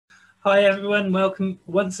Hi everyone, welcome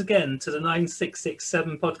once again to the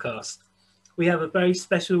 9667 podcast. We have a very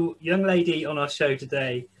special young lady on our show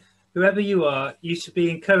today. Whoever you are, you should be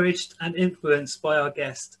encouraged and influenced by our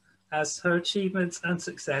guest, as her achievements and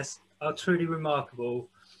success are truly remarkable.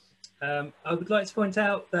 I would like to point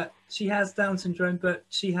out that she has Down syndrome, but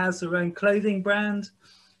she has her own clothing brand.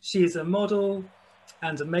 She is a model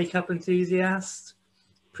and a makeup enthusiast,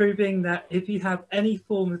 proving that if you have any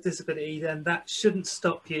form of disability, then that shouldn't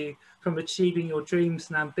stop you from achieving your dreams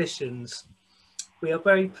and ambitions. We are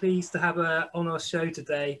very pleased to have her on our show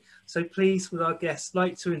today. So please, would our guest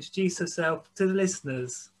like to introduce herself to the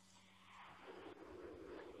listeners?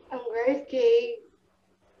 I'm Grace Key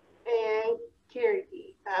and Carrie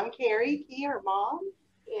Key. I'm Carrie Key, her mom,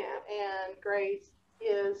 Yeah, and Grace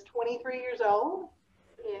is 23 years old.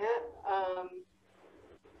 yeah.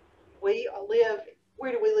 We live,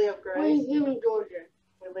 where do we live, We Grace? live in Georgia.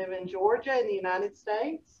 We live in Georgia in the United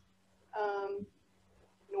States,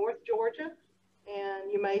 North Georgia,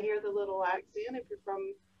 and you may hear the little accent. If you're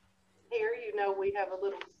from here, you know we have a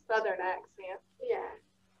little southern accent.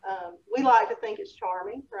 Yeah, We like to think it's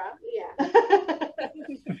charming, right? yeah.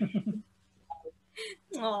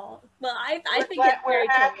 Oh, well, I We're think glad- it's very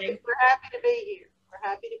charming. We're happy to be here. We're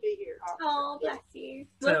happy to be here. Oh, bless you.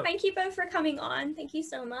 Well, thank you both for coming on. Thank you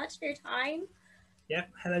so much for your time. Yep,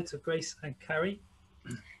 hello to Grace and Carrie.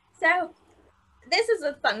 So, this is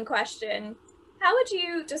a fun question. How would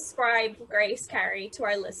you describe Grace Carey to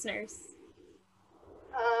our listeners?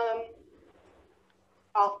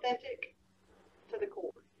 Authentic to the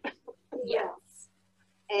core. Yes.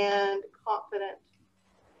 And confident,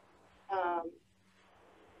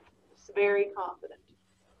 very confident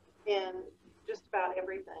in just about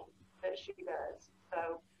everything that she does.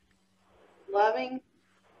 So loving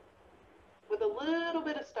with a little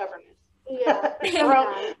bit of stubbornness. Yeah.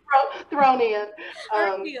 thrown in.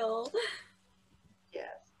 Real.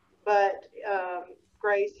 Yes, but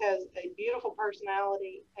Grace has a beautiful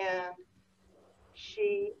personality, and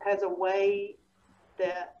she has a way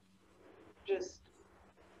that just,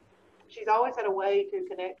 she's always had a way to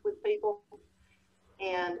connect with people,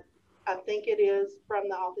 and I think it is from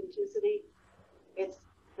the authenticity. It's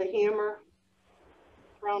the humor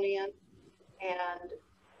thrown in,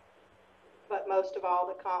 but most of all,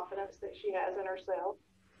 the confidence that she has in herself.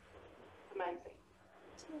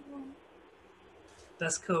 Amazing.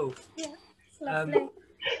 That's cool. Yeah, it's lovely.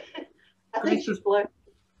 I think she's blessed.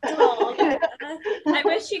 Oh, I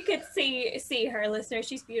wish you could see her, listener.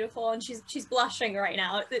 She's beautiful, and she's blushing right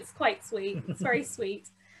now. It's quite sweet. It's very sweet.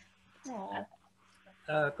 Aww.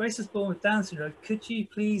 Grace was born with Down syndrome. Could you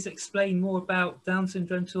please explain more about Down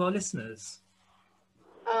syndrome to our listeners?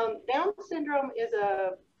 Down syndrome is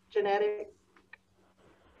a genetic,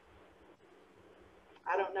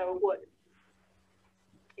 I don't know what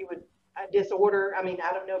you would, a disorder. I mean,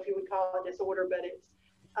 I don't know if you would call it a disorder, but it's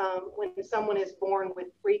when someone is born with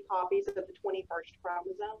 3 copies of the 21st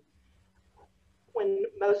chromosome. When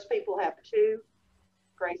most people have 2,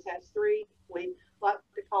 Grace has 3. We like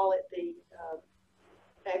to call it the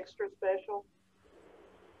extra special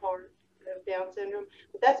part of Down syndrome.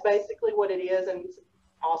 But that's basically what it is, and it's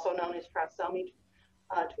also known as trisomy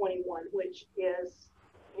 21, which is,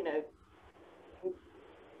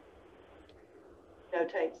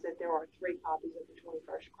 notates that there are 3 copies of the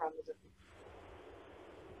 21st chromosome.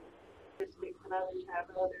 And others have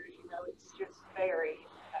others, it's just very.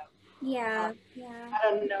 Yeah. I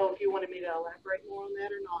don't know if you wanted me to elaborate more on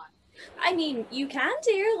that or not. I mean, you can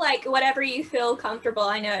do, like, whatever you feel comfortable.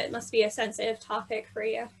 I know it must be a sensitive topic for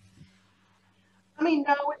you. I mean,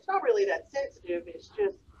 no, it's not really that sensitive. It's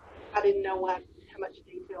just, I didn't know how much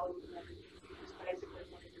detail you wanted. Just basically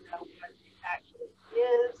wanted to know what it actually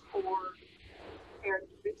is, or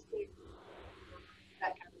characteristics,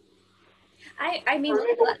 that kind of thing. I mean,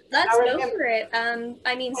 let's go for it.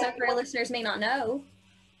 I mean, some of our listeners may not know.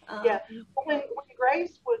 When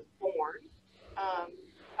Grace was born,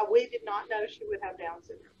 we did not know she would have Down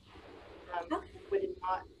syndrome. We did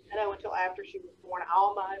not know until after she was born.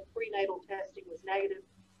 All my prenatal testing was negative.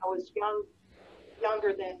 I was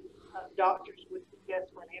younger than doctors would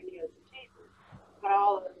suggest for an amniocentesis, but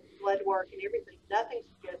all the blood work and everything, nothing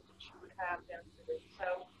suggested she would have Down syndrome.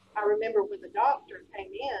 So I remember when the doctor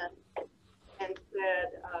came in and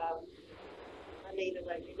said, I need to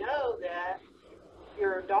let you know that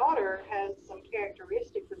your daughter has some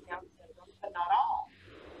characteristics of Down syndrome, but not all.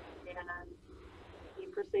 And he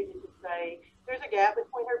proceeded to say, there's a gap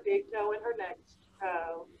between her big toe and her next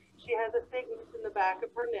toe. She has a thickness in the back of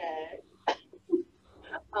her neck.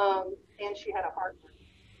 And she had a heart murmur.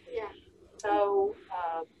 Yeah. So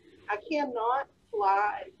I cannot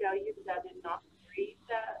lie and tell you that I did not read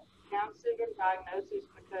that diagnosis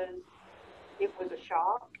because it was a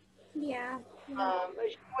shock. Yeah. She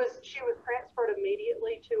was transferred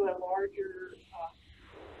immediately to a larger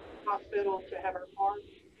hospital to have her heart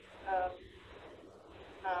um,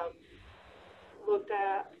 um, looked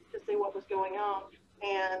at to see what was going on.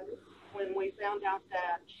 And when we found out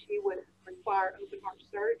that she would require open heart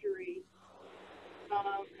surgery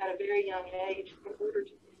at a very young age in order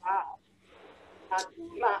to survive,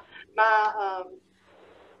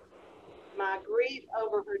 my grief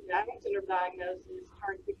over her Down syndrome diagnosis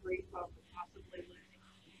turned to grief over possibly losing.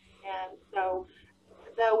 And so,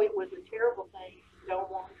 though it was a terrible thing, you don't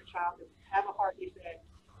want your child to have a heart defect,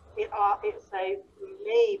 it saved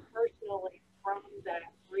me personally from that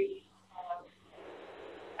grief.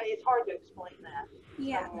 It's hard to explain that to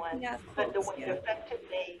someone, but the way it affected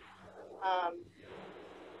me,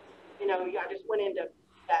 I just went into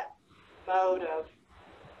that mode of,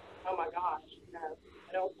 oh my gosh,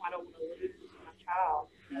 I don't want to lose my child.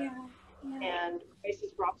 And Grace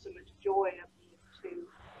has brought so much joy to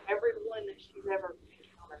everyone that she's ever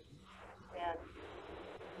encountered. And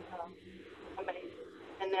amazing.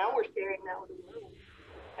 And now we're sharing that with the world.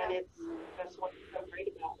 And that's what's so great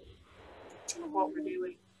about it, what we're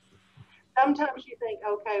doing. Sometimes you think,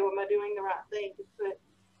 okay, well, am I doing the right thing to put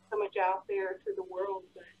so much out there to the world?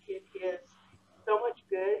 But it is, so much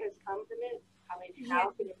good has come from it. I mean, how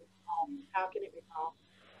can it be wrong? How can it be wrong?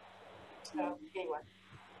 So anyway,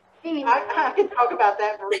 I can talk about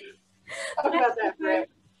that forever.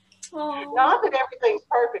 Oh. Not that everything's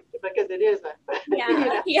perfect, because it isn't.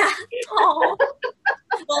 Yeah. Oh.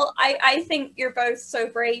 Well, I think you're both so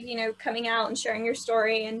brave, coming out and sharing your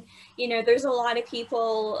story. And, there's a lot of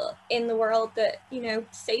people in the world that,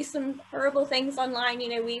 say some horrible things online.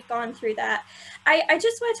 We've gone through that. I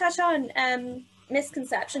just want to touch on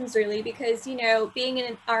misconceptions, really, because, being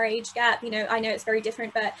in our age gap, I know it's very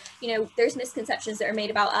different, but, there's misconceptions that are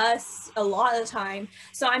made about us a lot of the time.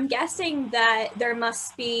 So I'm guessing that there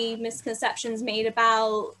must be misconceptions made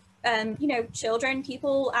about children,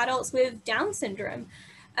 people, adults with Down syndrome.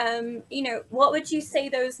 What would you say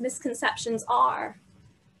those misconceptions are?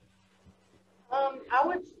 I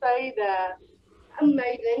would say that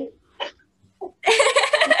amazing.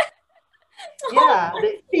 Yeah,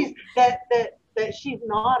 that she's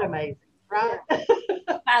not amazing, right?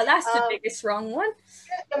 Wow, that's the biggest wrong one.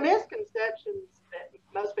 The misconceptions that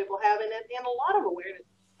most people have, and a lot of awareness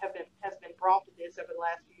has been brought to this over the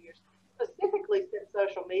last few years, specifically since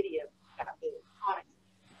social media got big, honestly.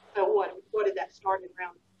 So what did that start in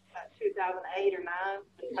around 2008 or 9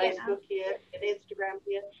 when Facebook hit and Instagram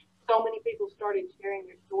hit? So many people started sharing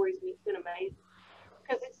their stories, and it's been amazing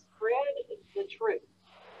because it spread the truth.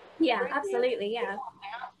 Yeah, absolutely. Yeah. People with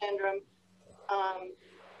Down syndrome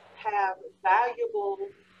have valuable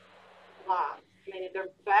lives. I mean,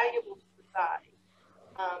 they're valuable to society,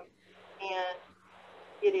 and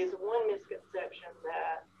it is one misconception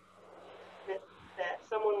that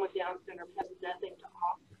someone with Down syndrome has nothing to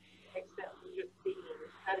offer except for just being.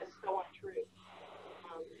 That is so untrue.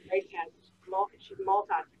 Grace she's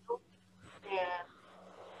multi-talented and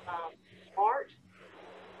smart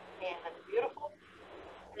and beautiful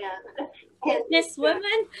and Miss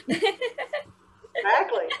Woman.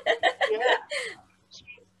 Exactly. Yeah.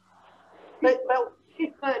 But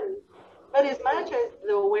She's funny. But as much as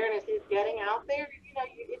the awareness is getting out there,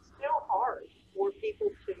 it's still hard for people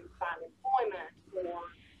to find employment or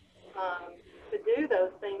to do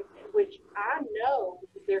those things, which I know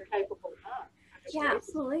they're capable of. Yeah,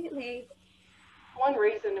 absolutely. One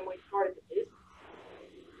reason we started the business,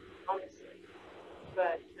 honestly.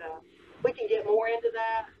 But we can get more into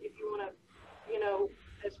that if you want to,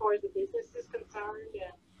 as far as the business is concerned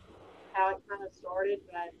and how it kind of started.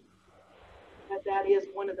 But that is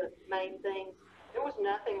one of the main things. There was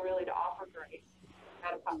nothing really to offer Grace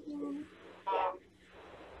out of public school.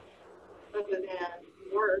 Other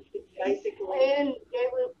than work, it's basically. And they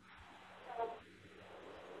were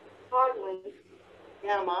hardly.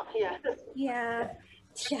 Yeah, Mom. Yeah. Yeah.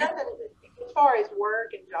 As far as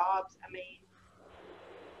work and jobs, I mean,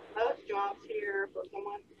 most jobs here for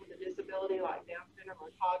someone with a disability like Down syndrome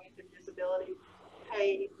or cognitive disability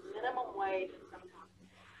pay minimum wage and sometimes.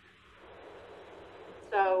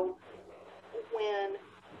 So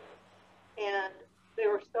and they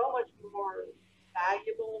were so much more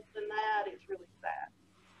valuable than that, it's really sad.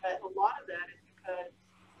 But a lot of that is because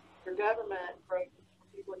your government for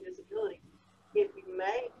people with disabilities, if you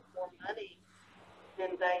make more money,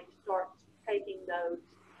 then they start taking those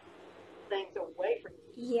things away from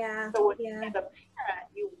you. Yeah. So as a parent,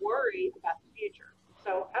 you worry about the future.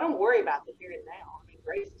 So I don't worry about the here and now. I mean,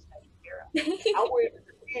 Grace is taken care of. I worry about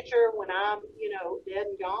the future when I'm, dead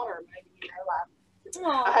and gone, or maybe, I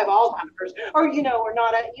Aw. have Alzheimer's, or, or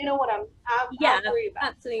not, I Yeah, worry about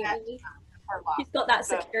that absolutely. time of her life. She's got that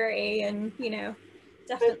So, security, and but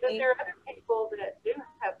definitely. there are other people that do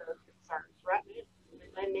have those concerns right now.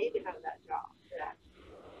 They need to have that job that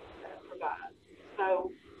provides.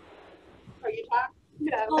 So, are you talking?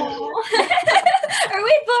 No. Aw. Are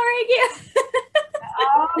we boring you?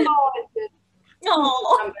 I'm always just,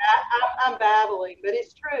 Oh. I'm babbling, but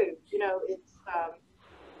it's true.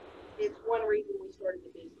 It's one reason we started the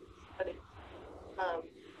business, but it's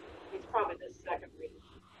probably the second reason.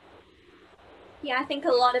 Yeah, I think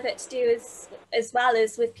a lot of it to do is, as well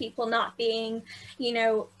as with people not being,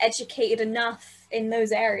 educated enough in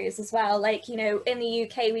those areas as well. Like, in the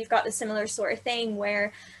UK, we've got a similar sort of thing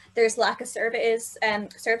where there's lack of services,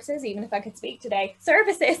 even if I could speak today,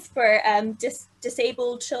 services for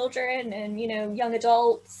disabled children and, young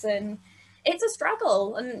adults. And it's a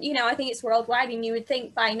struggle. And, I think it's worldwide. And you would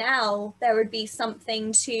think by now there would be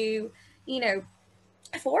something to,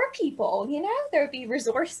 for people, there would be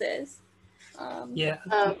resources. Yeah,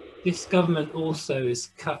 this government also has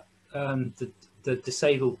cut the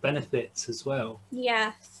disabled benefits as well.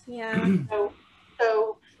 Yes, yeah.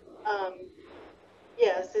 So,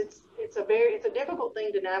 yes, it's a difficult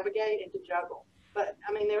thing to navigate and to juggle. But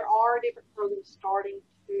I mean, there are different programs starting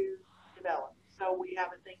to develop. So we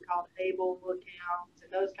have a thing called able accounts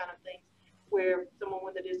and those kind of things, where someone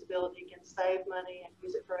with a disability can save money and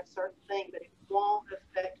use it for a certain thing, but it won't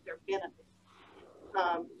affect their benefits.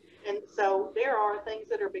 And so there are things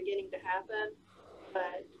that are beginning to happen,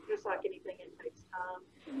 but just like anything, it takes time.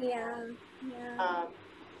 Yeah.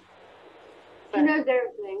 She knows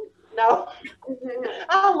everything. No,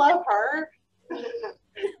 I love her.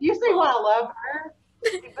 You see why I love her?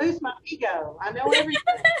 She boosts my ego. I know everything.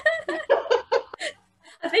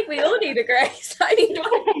 I think we all need a grace. I need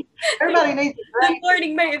one. Everybody needs a The grace.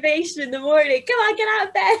 morning motivation in the morning. Come on, get out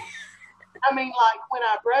of bed. I mean, like when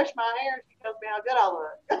I brush my hair, she tells me how good I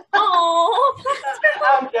look. Oh,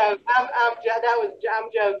 I'm joking. I'm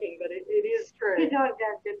joking, but it is true. She's not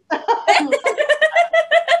joking.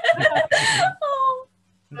 oh.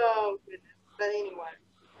 Oh goodness. But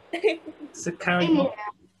anyway. So, Karen,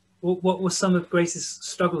 what were some of Grace's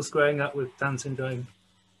struggles growing up with Down syndrome?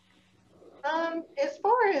 As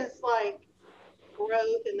far as like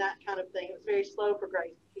growth and that kind of thing, it was very slow for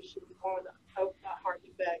Grace because she was born with a heart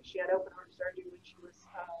defect. She had open heart surgery when she was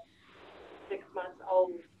 6 months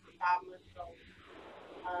old, 5 months old.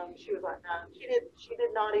 She was like 9. She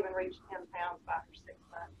did not even reach 10 pounds by her 6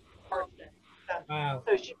 months birthday. Wow.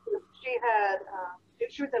 So she had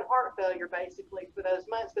she was in heart failure basically for those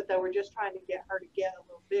months, but they were just trying to get her to get a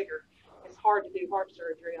little bigger. It's hard to do heart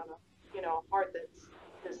surgery on a heart that's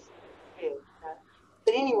this big.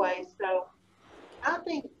 But anyway, so I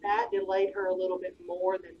think that delayed her a little bit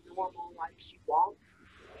more than normal. Like she walked.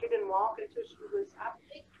 She didn't walk until she was, I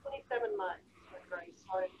think, 27 months when Grace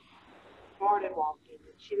started walking.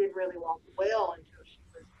 She didn't really walk well until she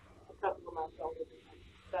was a couple of months older than me.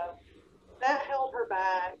 So that held her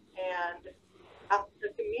back. And the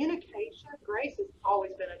communication, Grace has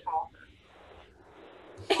always been a talker.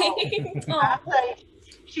 I say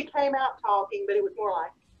she came out talking, but it was more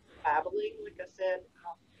like babbling, like I said.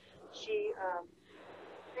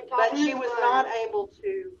 But she was not able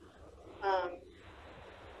to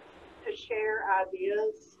share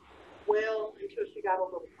ideas well until she got a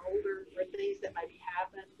little older, or things that maybe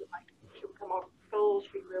happened. Like she would come off from school,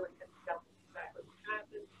 she really couldn't tell exactly what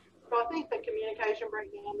happened. So I think the communication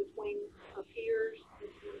breakdown between her peers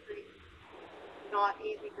is not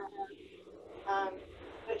easy for her.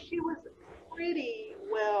 But she was pretty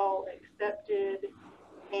well accepted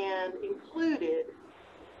and included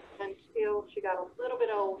until she got a little bit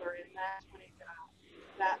older, and that's when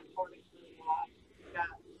that part of her life got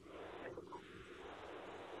difficult.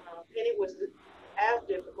 And it was as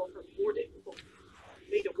difficult or more difficult for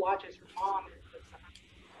me to watch as her mom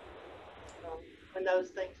when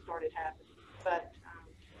those things started happening.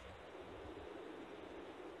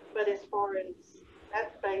 But as far as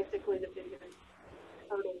that's basically the biggest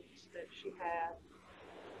hurdles that she had,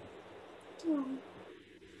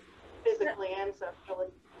 physically and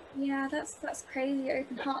socially. Yeah, that's crazy.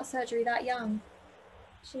 Open heart surgery that young.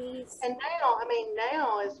 Jeez. And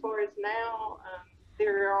now, as far as now,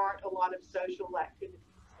 there aren't a lot of social activities.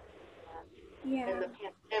 Yeah. And the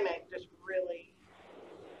pandemic just really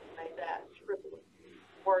made that triple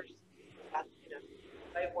worse.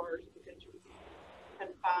 Way worse because she was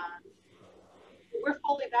confined. We're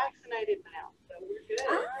fully vaccinated now, so we're good.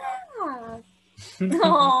 Ah.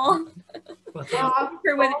 Aww. Well, I'm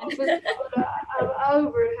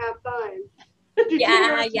over and have fun.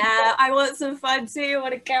 Yeah, yeah. I want some fun too. I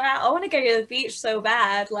want to go out. I want to go to the beach so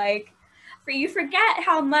bad. Like, for you forget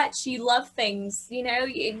how much you love things.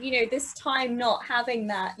 This time not having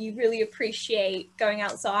that, you really appreciate going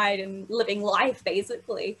outside and living life.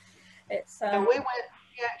 Basically, it's. And we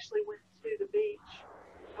actually went to the beach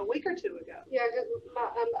a week or two ago. Yeah, because my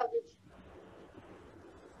other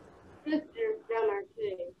sister's down there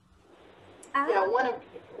too. Yeah,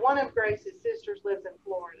 one of Grace's sisters lives in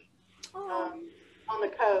Florida, on the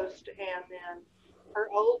coast, and then her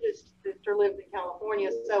oldest sister lives in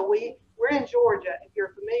California. So we're in Georgia. If you're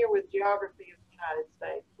familiar with geography of the United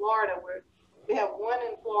States, Florida, we have one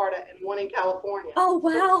in Florida and one in California. Oh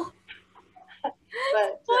wow!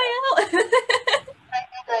 But wow.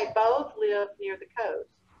 they both live near the coast,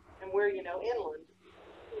 and we're inland.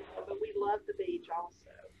 But we love the beach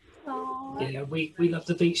also. Oh. Yeah, we love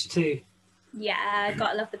the beach too. Yeah,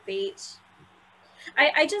 gotta love the beach.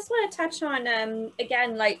 I just want to touch on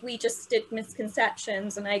again, like we just did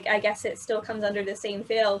misconceptions, and I guess it still comes under the same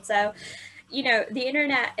field. So, the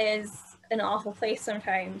internet is an awful place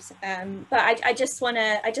sometimes. But I just want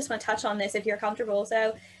to touch on this if you're comfortable.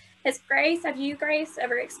 So, have you, Grace,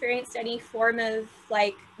 ever experienced any form of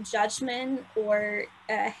like judgment or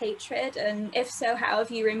hatred? And if so, how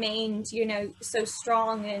have you remained, so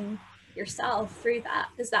strong in yourself through that?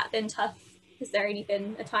 Has that been tough? Has there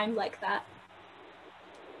been a time like that?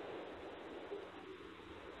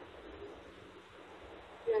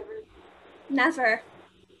 Never.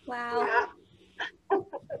 Wow. Yeah.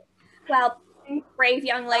 Well, brave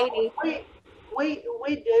young lady. We've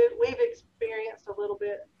experienced a little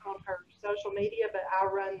bit on her social media, but I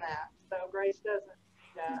run that, so Grace doesn't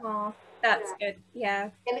do that. Oh, that's good.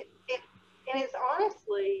 Yeah. And it's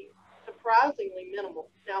honestly surprisingly minimal.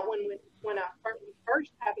 Now, when I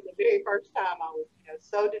first happened, the very first time, I was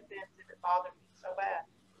so defensive, it bothered me so bad,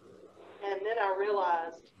 and then I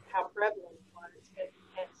realized how prevalent it was,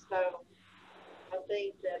 and so I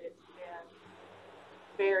think that it's been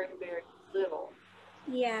very, very little.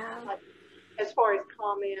 Yeah. Like, as far as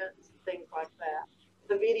comments, things like that.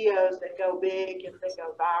 The videos that go big and they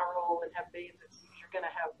go viral and have billions of views, you're going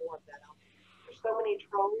to have more of that. There's so many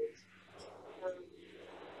trolls.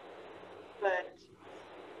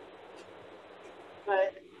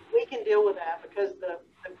 But we can deal with that because the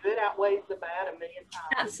good outweighs the bad a million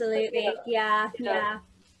times. Absolutely. Yeah. Yeah.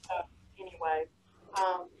 Anyway.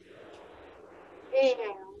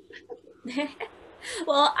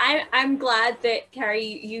 Well, I'm glad that,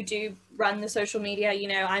 Carrie, you do run the social media.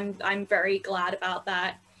 I'm very glad about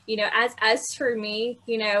that. As for me,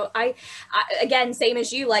 I again, same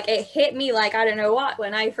as you, like it hit me like I don't know what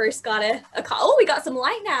when I first got a call. Oh, we got some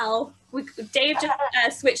light now. Dave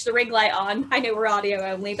just switched the ring light on. I know we're audio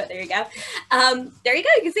only, but there you go. There you go.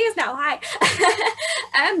 You can see us now. Hi.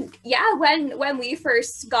 Yeah, when we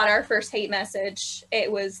first got our first hate message,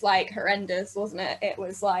 it was like horrendous, wasn't it? It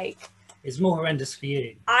was like. It's more horrendous for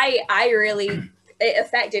you. I really, it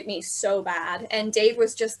affected me so bad. And Dave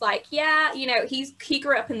was just like, yeah, he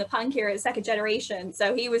grew up in the punk era, second generation.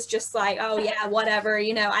 So he was just like, oh yeah, whatever,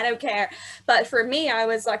 I don't care. But for me, I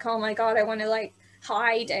was like, oh my God, I want to like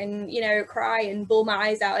hide and, cry and bawl my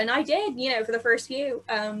eyes out. And I did, for the first few.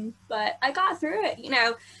 But I got through it,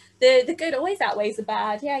 the good always outweighs the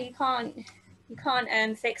bad. Yeah, you can't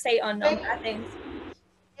fixate on bad things.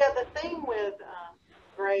 Yeah, the thing with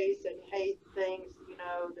Grace and hate things,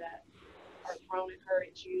 that are thrown at her,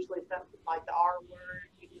 it's usually something like the R word.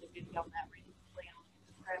 We did a video on that recently on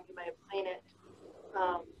Instagram. You may have seen it,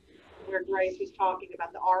 where Grace was talking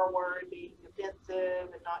about the R word being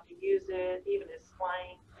offensive and not to use it, even as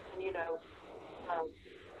slang, and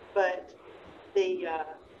but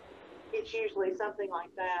it's usually something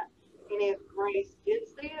like that. And if Grace did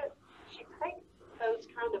see it, she takes those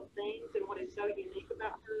kind of things, and what is so unique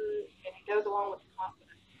about her, and it goes along with the confidence,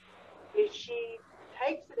 is she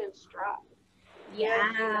takes it in stride.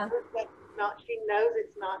 Yeah. She knows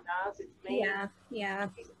it's not nice. It's mean. Yeah.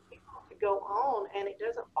 She's able to go on, and it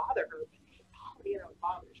doesn't bother her. It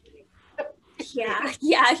bothers me. Yeah.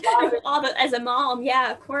 As a mom,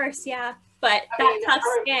 yeah, of course, yeah. But tough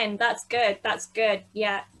skin, that's good.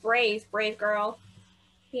 Yeah, brave girl.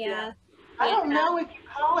 Yeah. I don't know if you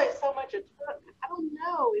call it so much a tough. I don't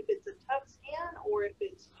know if it's a tough skin or if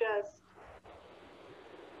it's just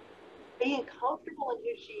being comfortable in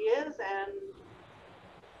who she is. And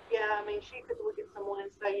she could look at someone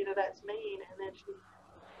and say, that's mean, and then she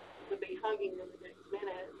would be hugging them the next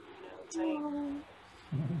minute, saying,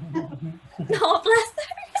 Oh, bless her.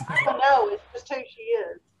 I don't know. It's just who she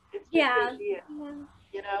is. It's just who she is.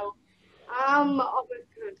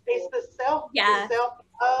 It's the self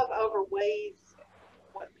love overweighs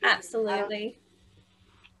what people, Absolutely.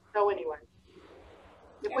 So anyway,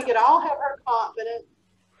 if we could all have her confidence.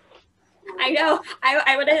 I know.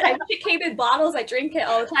 I wish it came in bottles. I drink it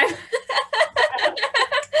all the time.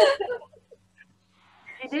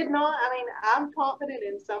 She did not, I mean, I'm confident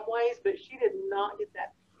in some ways, but she did not get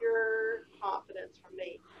that pure confidence from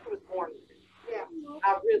me. She was born with it. Yeah.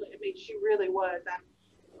 I mean, she really was.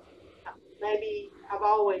 Maybe I've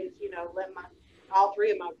always, let all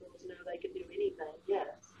three of my girls know they can do anything.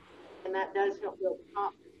 Yes. And that does help build the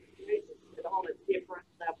confidence. It raises it on a different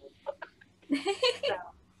level.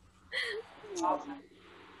 So, awesome.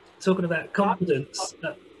 Talking about confidence,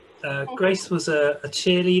 Grace was a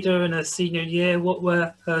cheerleader in her senior year. What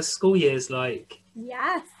were her school years like?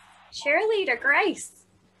 Yes, cheerleader Grace.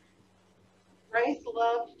 Grace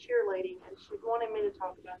loved cheerleading, and she wanted me to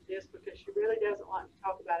talk about this because she really doesn't like to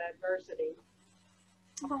talk about adversity.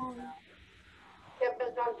 Oh. Yeah,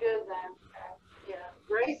 but don't do that. Yeah,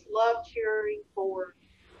 Grace loved cheering for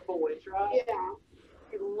boys, right? Yeah.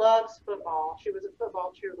 She loves football. She was a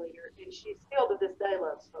football cheerleader, and she still to this day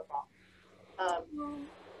loves football.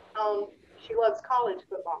 She loves college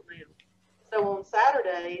football now. So on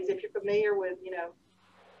Saturdays, if you're familiar with,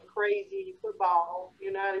 crazy football,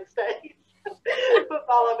 United States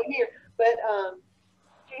football over here, but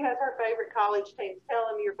she has her favorite college teams. Tell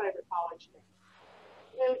them your favorite college team.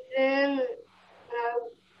 And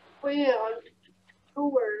then we on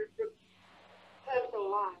tour for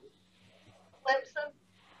life. Clemson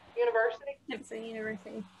University. Clemson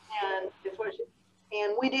University. And it's what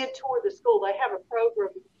and we did tour the school. They have a program,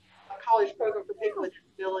 a college program for people with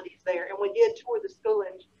disabilities there, and we did tour the school.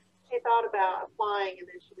 And she thought about applying, and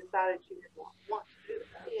then she decided she didn't want to do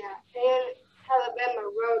that. Yeah, and Alabama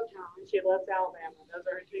Road Time. She loves Alabama. Those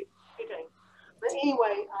are her two teams. But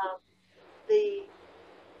anyway,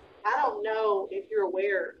 I don't know if you're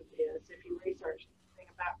aware of this, if you research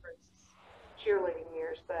anything about Prince's cheerleading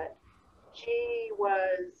years, but she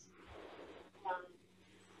was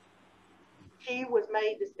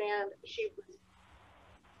made to stand. She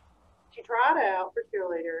tried out for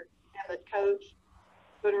cheerleader, and the coach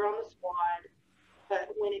put her on the squad.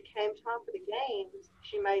 But when it came time for the games,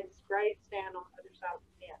 she made Grace stand on the other side of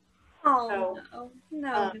the fence. Oh, so,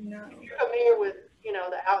 no. You're familiar with,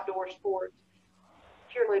 the outdoor sports.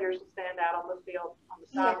 Cheerleaders stand out on the field on the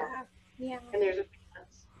sideline. Yeah. And there's a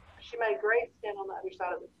fence. She made Grace stand on the other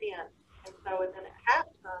side of the fence. And so then at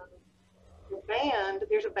halftime,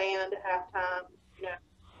 there's a band at halftime,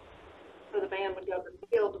 so the band would go to the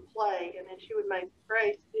field to play, and then she would make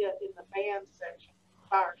Grace sit in the band section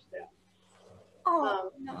by herself.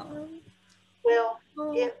 Oh, no. Well,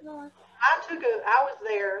 no. I was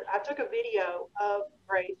there. I took a video of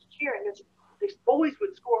Grace cheering. These boys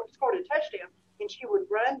would score a touchdown, and she would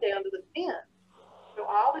run down to the fence. So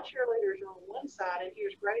all the cheerleaders are on one side, and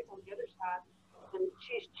here's Grace on the other side, and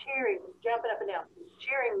she's cheering, jumping up and down,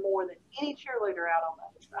 cheering more than any cheerleader out on the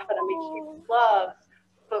other side. I mean, she loves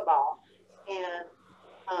football, and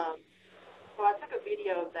so I took a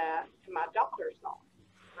video of that, and my daughter saw it.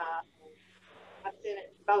 I sent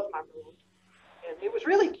it to both my girls. And it was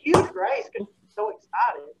really cute, Grace, because she was so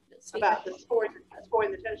excited about the scoring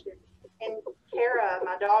the touchdown. And Kara,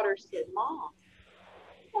 my daughter, said, "Mom,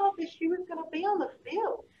 I thought that she was going to be on the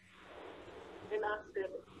field." And I said,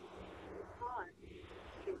 "Fine."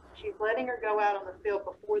 She's letting her go out on the field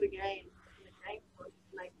before the game. And the game was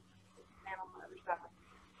maybe stand on the other side.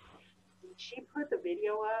 And she put the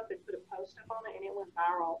video up and put a post up on it, and it went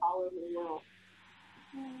viral all over the world.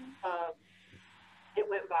 It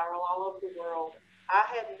went viral all over the world. I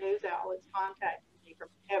had news outlets contacting me from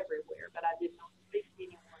everywhere, but I did not speak to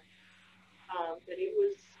anyone. But it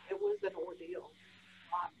was an ordeal.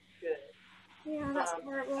 Not good. Yeah, that's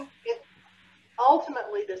horrible.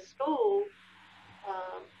 Ultimately, the school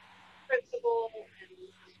principal and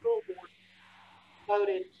the school board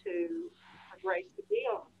voted for Grace to be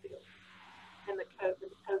on the field, and the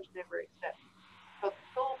coach never accepted. So the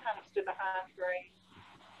school kind of stood behind Grace,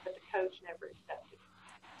 but the coach never accepted.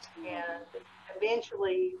 And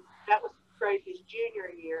eventually, that was Grace's junior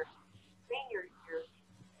year. Senior year,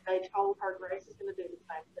 they told her Grace is going to do the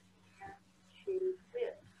same thing. And she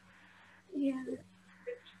quit. Yeah.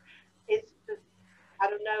 It's just, I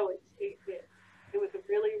don't know. It was a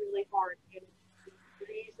really, really hard. And the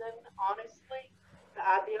reason, honestly, the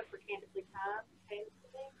idea for Candidly Kind came to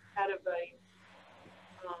me out of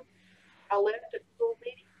I left a school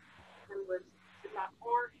meeting and was in my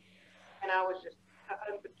car, and I was just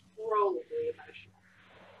uncontrollably emotional.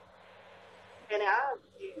 And I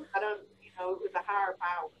don't, it was a higher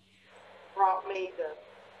power brought me the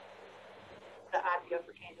idea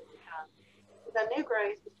for Candidly Kind. Because I knew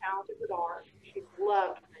Grace was talented with art. She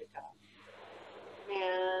loved makeup.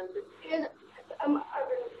 And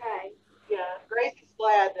okay. yeah, Grace is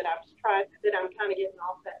glad that I'm kind of getting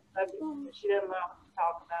off that subject because she doesn't like to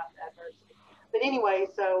talk about adversity. But anyway,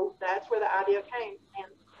 so that's where the idea came. And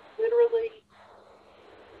literally,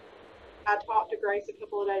 I talked to Grace a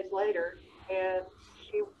couple of days later, and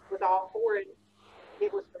she was all for it.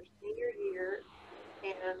 It was her senior year,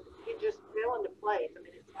 and it just fell into place. I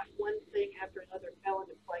mean, it's like one thing after another fell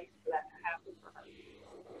into place for that to happen for her.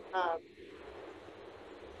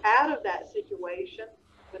 Out of that situation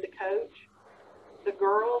with the coach, the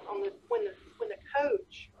girls when the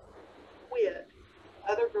coach quit,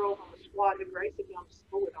 other girls on the squad who Grace had gone to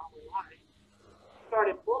school with all her life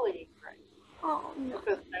started bullying Grace. Oh, no.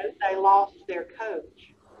 Because they lost their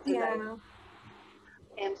coach. Yeah.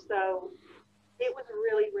 And so it was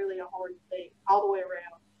really, really a hard thing all the way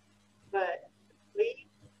around. But we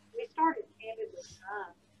started Candidly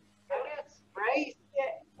Kind. I guess Grace.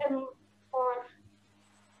 Yeah, and for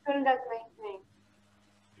doing that main thing.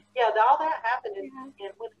 Yeah, all that happened, and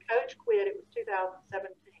when the coach quit, it was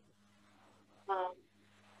 2017.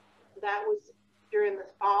 That was during the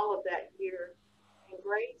fall of that year, and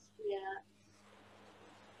Grace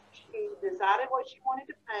she decided what she wanted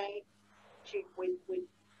to paint. She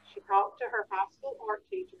talked to her high school art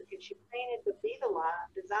teacher, and she painted the Be the Light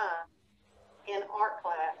design in art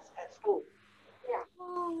class at school. Yeah.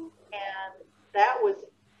 And that was,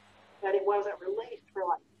 but it wasn't released for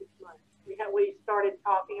like 6 months. We started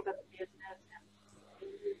talking about the business and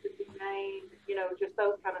it could be named, just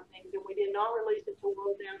those kind of things. And we did not release it until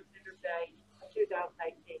World Down Syndrome Day of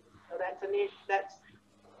 2018. So that's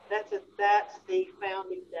the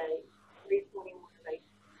founding day, 3/21 of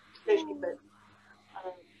 18.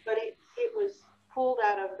 But it was pulled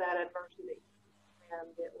out of that adversity, and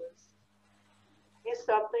it's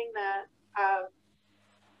something that I've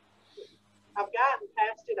gotten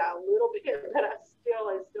past it a little bit, but it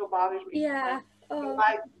still bothers me. Yeah. Oh.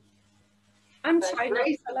 I'm trying not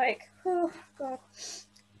to oh God.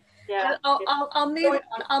 Yeah. I'll move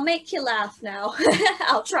on. I'll make you laugh now.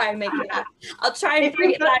 I'll try and make you laugh. I'll try and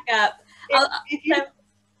bring it back up.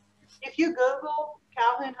 If you Google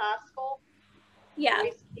Calhoun High School, yeah,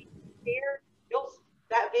 here,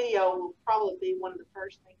 that video will probably be one of the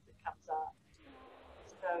first things that comes up.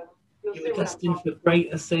 So you'll see what I'm destined for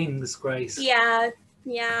greater things, Grace. Yeah,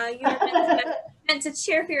 you're meant to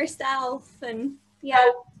cheer for yourself and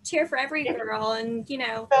cheer for every girl, and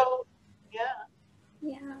So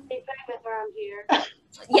be famous around here.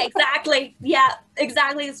 Yeah, exactly. Yeah,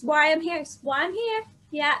 exactly. It's why I'm here. It's why I'm here.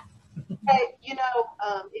 Yeah. Hey,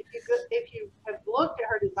 if you have looked at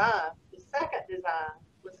her design, the second design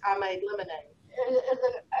was I Made Lemonade.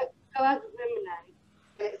 I like lemonade.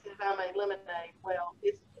 And it says I Made Lemonade. Well,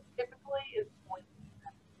 it's typically is going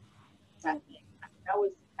to be that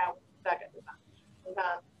was the second design.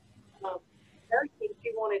 First, she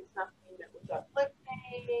wanted something that was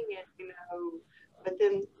uplifting, and but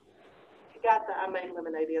then she got the I Made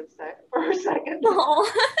Lemonade in for her second.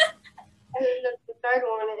 And then the third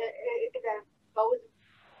one, it goes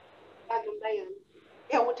like a band.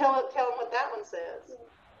 Yeah, well, tell them what that one says.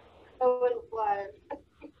 Go with the flow.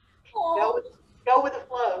 Go with the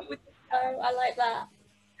flow. I like that.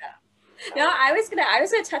 Yeah. No, I was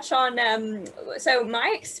gonna touch on so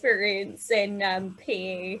my experience in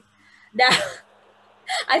PE. Now,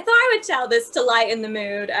 I thought I would tell this to lighten the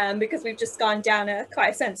mood because we've just gone down a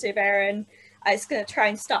quite sensitive area, and it's going to try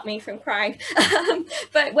and stop me from crying.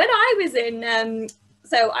 But when I was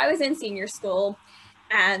in senior school,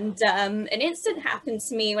 and an incident happened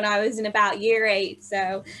to me when I was in about year 8.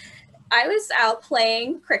 So I was out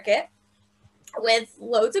playing cricket with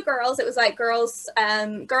loads of girls. It was like girls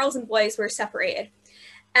and boys were separated,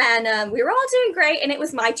 and we were all doing great, and it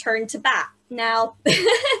was my turn to bat. Now,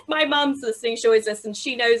 my mom's listening, she always listens,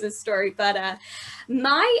 she knows this story, but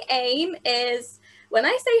my aim is, when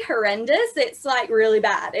I say horrendous, it's like really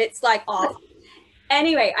bad. It's like awful.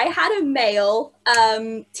 Anyway, I had a male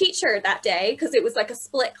teacher that day because it was like a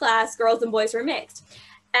split class, girls and boys were mixed.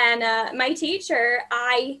 And my teacher,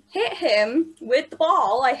 I hit him with the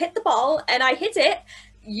ball. I hit the ball and I hit it,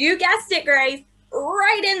 you guessed it, Grace,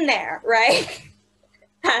 right in there, right?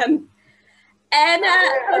 And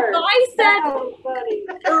the guy said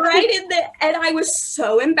right in the, and I was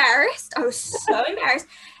so embarrassed.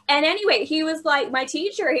 And anyway, he was like, my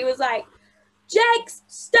teacher, he was like, Jakes,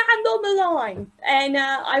 stand on the line. And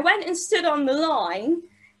I went and stood on the line,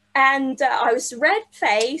 and I was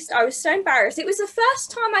red-faced. I was so embarrassed. It was the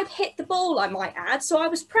first time I'd hit the ball, I might add. So I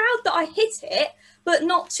was proud that I hit it, but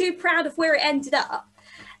not too proud of where it ended up.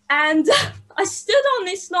 And I stood on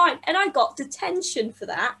this line and I got detention for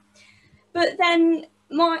that. But then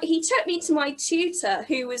he took me to my tutor,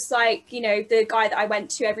 who was like, you know, the guy that I went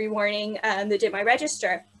to every morning that did my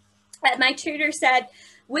register. And my tutor said,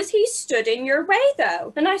 was he stood in your way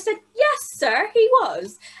though? And I said, yes, sir, he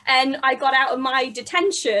was. And I got out of my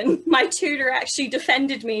detention. My tutor actually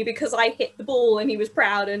defended me because I hit the ball and he was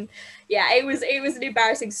proud. And yeah, it was an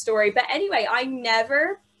embarrassing story. But anyway, I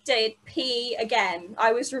never did PE again.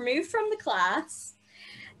 I was removed from the class.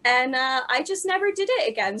 And I just never did it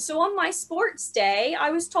again. So on my sports day, I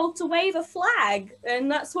was told to wave a flag, and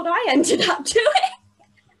that's what I ended up doing.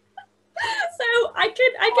 So I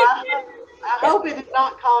hope it did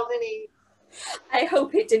not cause any. I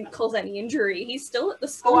hope it didn't cause any injury. He's still at the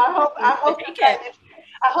school. Oh, I hope the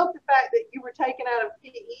fact that you were taken out of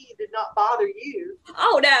PE did not bother you.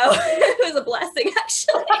 Oh no, it was a blessing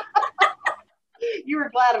actually. You were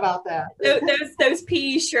glad about that. Those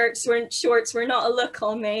PE shorts were not a look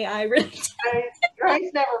on me. I really did.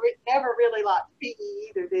 Grace never really liked PE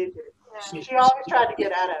either, did you? No. She always tried to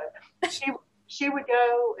get out of it. She would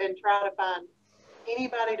go and try to find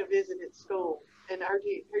anybody to visit at school, and her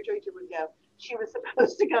teacher would go, she was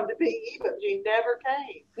supposed to come to PE, but she never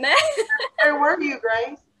came. Where were you,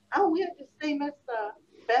 Grace? Oh, we went to see Miss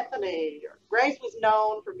Bethany. Grace was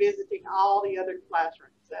known for visiting all the other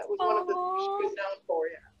classrooms. That was one of the things she was known for.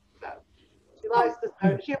 Yeah, so she likes to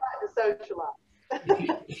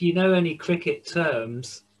socialize. If you know any cricket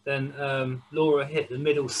terms, then Laura hit the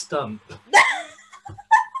middle stump.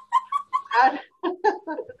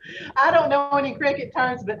 I don't know any cricket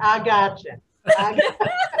terms, but I got you.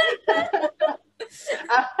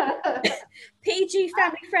 PG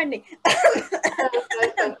family friendly.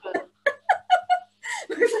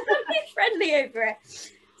 We're family friendly over it.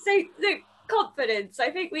 So confidence. I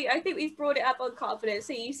think we've brought it up on confidence.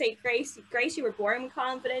 So you say, Grace, you were born with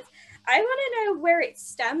confidence. I want to know where it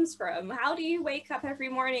stems from. How do you wake up every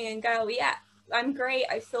morning and go, yeah, I'm great,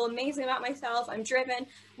 I feel amazing about myself, I'm driven?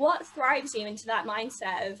 What thrives you into that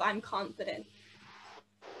mindset of I'm confident?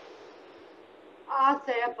 I'll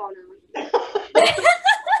say up on it.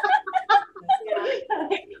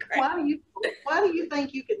 Why do you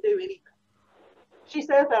think you can do anything? She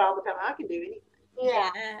says that all the time. I can do anything.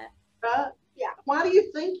 Yeah. Right? Yeah. Why do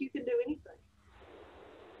you think you can do anything?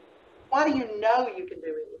 Why do you know you can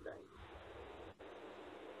do anything?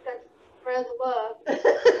 That's friends love.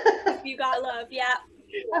 You got love, yeah.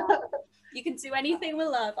 You can do anything with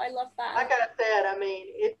love. I love that. Like I said, I mean,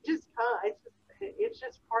 it's just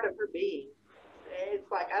part of her being.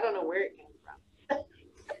 It's like, I don't know where it came from.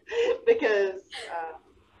 Because,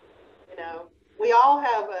 we all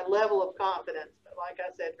have a level of confidence, but like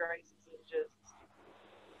I said, Grace is just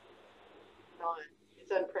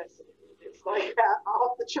it's unprecedented. It's like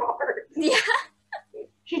off the charts. Yeah.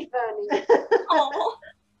 She's funny. Oh.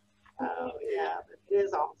 Oh, yeah, but it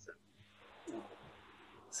is awesome.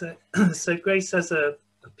 So Grace has a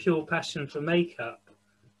pure passion for makeup.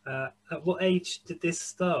 At what age did this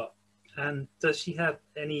start? And does she have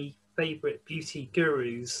any favorite beauty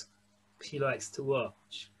gurus she likes to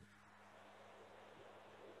watch?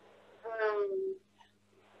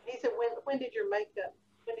 He said, when did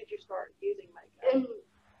you start using makeup? In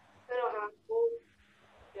middle high school.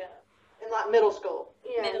 Yeah. In like middle school.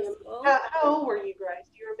 Yeah. Middle school. How old were you, Grace?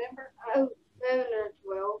 Do you remember? 11 or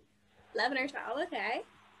 12. 11 or 12, okay.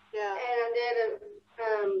 Yeah. And I did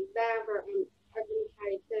that for Urban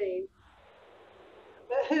too.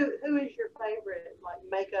 But who is your favorite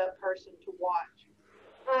makeup person to watch?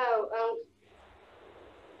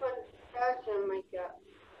 Fashion makeup.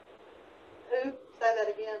 Who? Say that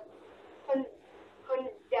again.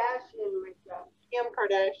 Kardashian makeup. Kim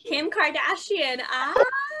Kardashian. Kim Kardashian.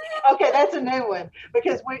 Okay, that's a new one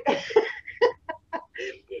because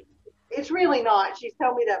it's really not. She's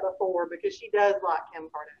told me that before because she does like Kim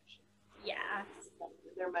Kardashian. Yeah.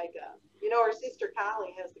 Their makeup. Her sister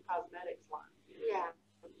Kylie has the cosmetics line. Yeah.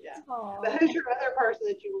 Yeah. Aww. But who's your other person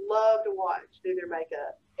that you love to watch do their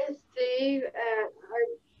makeup? It's Steve and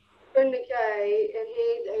Urban Decay, and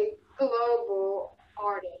he's a global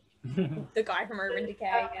artist. The guy from Urban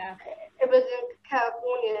Decay, yeah. It was in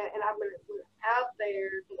California, and I've been out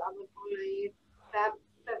there because I've been on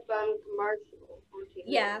that fun commercial on TV.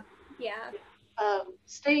 Yeah, yeah.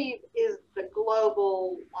 Steve is the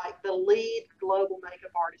global, the lead global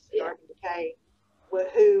makeup artist at Urban Decay,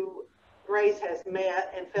 who Grace has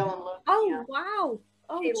met and fell in love with him. Oh, wow.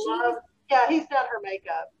 Oh, he's done her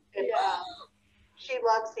makeup, and she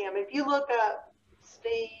loves him. If you look up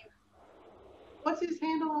Steve, what's his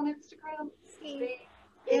handle on Instagram? Steve.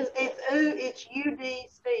 It's UD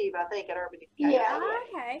Steve, I think, at Urban Decay. Yeah,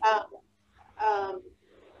 okay.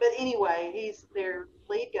 But anyway, he's their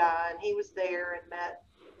lead guy, and he was there and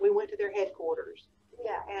we went to their headquarters.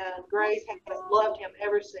 Yeah. And Grace has loved him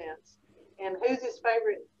ever since. And who's his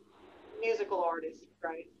favorite musical artist,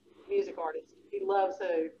 Grace? Music artist. He loves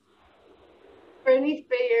who? Britney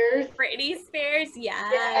Spears. Britney Spears,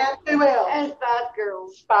 yes. Yeah, and who else? And Spice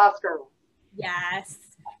Girls. Spice Girls. Yes.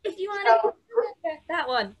 If you want to that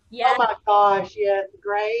one. Yeah. Oh my gosh, yes.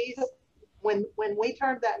 Grace, when we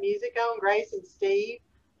turned that music on, Grace and Steve,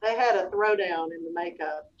 they had a throwdown in the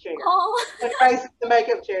makeup chair. Oh. When Grace in the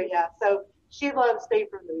makeup chair, yeah. So she loves Steve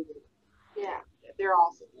from the beginning. Yeah. They're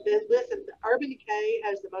awesome. Listen, Urban Decay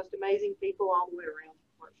has the most amazing people all the way around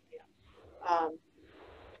to work for them.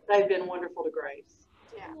 They've been wonderful to Grace.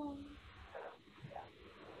 Yeah.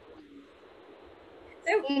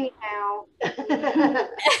 So, Anyhow.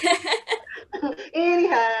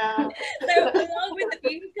 So along with the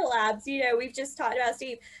beauty collabs, you know, we've just talked about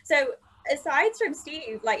Steve. So aside from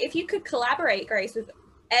Steve, like if you could collaborate, Grace, with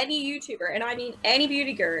any YouTuber, and I mean any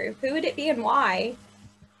beauty guru, who would it be and why?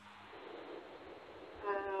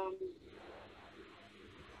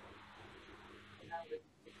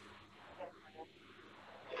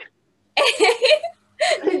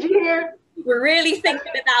 Did you hear? We're really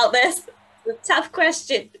thinking about this. It's a tough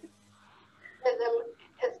question.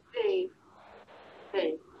 It's Steve.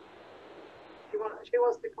 Steve. She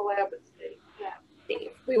wants to collab with Steve. Yeah.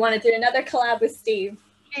 Steve. We want to do another collab with Steve.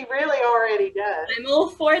 She really already does. I'm all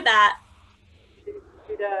for that.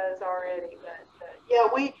 She does already, but yeah,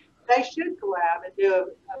 they should collab and do a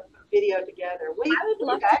video together. I would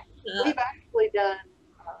love to. We've actually done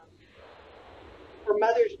for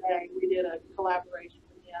Mother's Day. We did a collaboration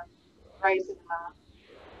with them. Grace and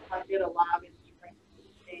I did a live Instagram.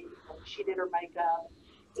 She did her makeup.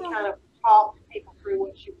 We kind of talked people through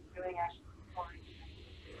what she was doing as she was flying.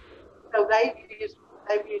 So they've used,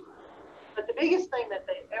 but the biggest thing that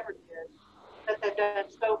they ever did, that they've done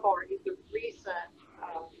so far, is the recent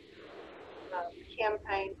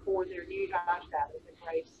campaign for their new eyeshadows that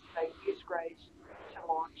Grace, they used Grace to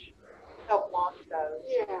help launch those.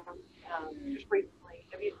 Yeah. Just recently.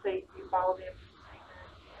 Have you follow them?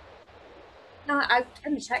 No, I'm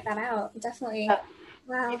going to check that out. Definitely.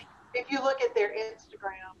 Wow. If you look at their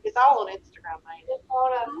Instagram, it's all on Instagram, man. It's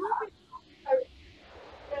all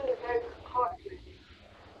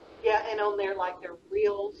Yeah, and on their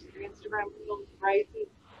reels, their Instagram reels, Grace's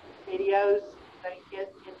videos, they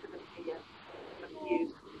get into the video, the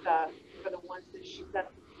views stuff for the ones that she's done.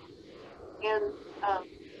 And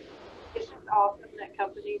it's just awesome that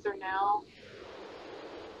companies are now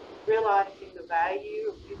realizing the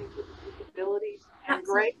value of using capabilities. And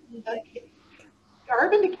Grace,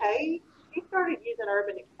 Urban Decay, she started using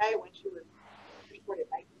Urban Decay when she was started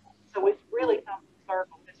making them. So it's really come full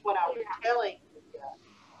circle. That's what I was telling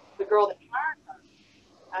the girl that hired her.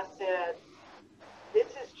 I said,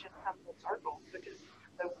 this has just come full circle because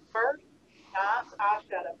the first nice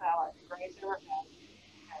eyeshadow palette Grace ever had.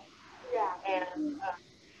 Yeah. And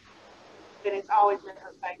it's always been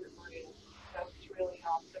her favorite brand. So it's really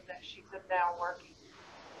awesome that she's now working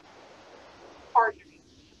partnering.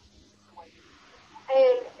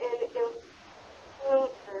 And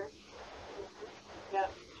influencer. Yeah,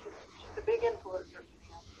 she's a big influencer.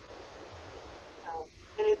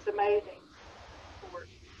 And it's amazing for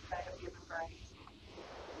that of human brains.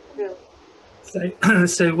 Really.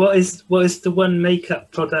 So what is the one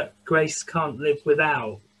makeup product Grace can't live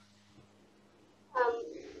without?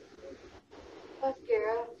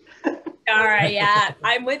 Mascara. All right, yeah.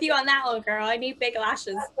 I'm with you on that one, girl. I need big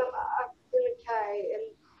lashes. And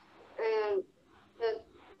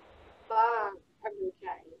Urban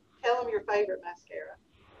Decay. Tell them your favorite mascara.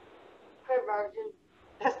 Virgin.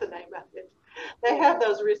 That's the name of it. They have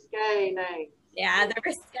those risque names. Yeah, the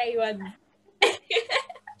risque ones.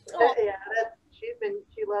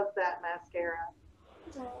 She loves that mascara.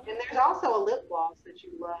 And there's also a lip gloss that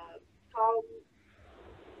you love.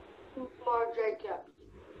 Marc Jacobs.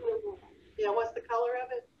 Yeah, what's the color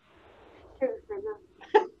of it?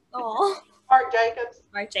 Oh. Marc Jacobs.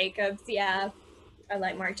 Marc Jacobs, yeah. I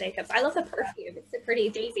like Marc Jacobs. I love the perfume. It's a pretty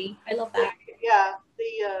daisy. I love that. Yeah,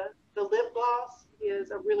 the lip gloss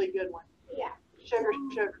is a really good one. Yeah. Sugar.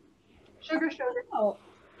 Oh.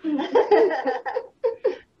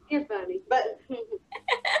 You're funny. But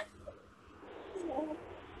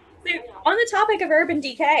So on the topic of Urban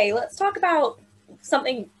Decay, let's talk about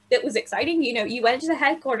something that was exciting. You know, you went to the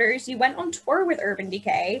headquarters, you went on tour with Urban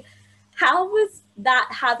Decay. How was that,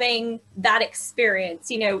 having that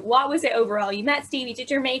experience? You know, what was it overall? You met Steve, you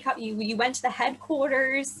did your makeup, you went to the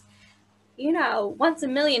headquarters, you know, once a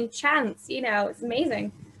million chance, you know, it's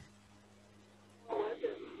amazing.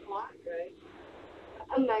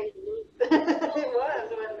 Amazing. It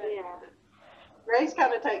was, wasn't it? Yeah. Grace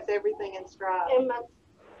kind of takes everything in stride. And my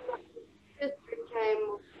sister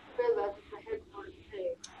came with us at the headquarters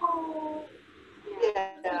too. Oh,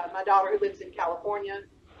 Yeah, my daughter who lives in California,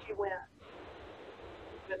 she went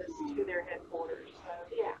with us to their headquarters.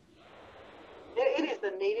 So Yeah. it is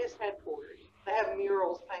the neatest headquarters. They have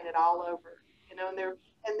murals painted all over, you know, and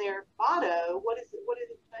their motto, what is it? What did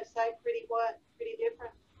they say? Pretty what? Pretty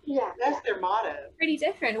different. Yeah. That's their motto. pretty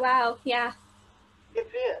different. Wow. Yeah. It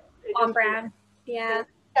fits. It On just brand. Yeah.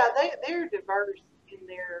 Yeah, they're diverse in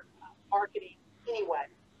their marketing anyway.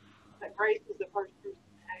 But Grace is the first person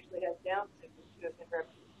that actually has Down syndrome to have been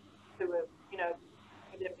to have, you know,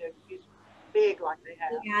 for them to use big like they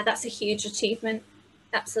have. Yeah, that's a huge achievement.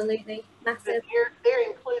 Absolutely. Massive. But they're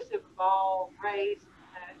inclusive of all race,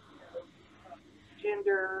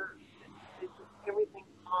 gender, everything's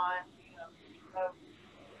on, you know,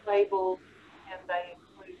 labeled, and they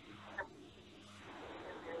include everything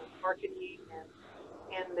in their marketing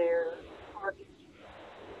and their target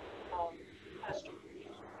customers.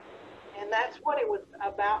 And that's what it was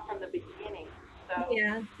about from the beginning. So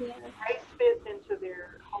Yeah. Grace fits into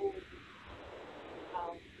their whole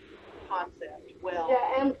concept well.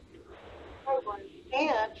 Yeah, and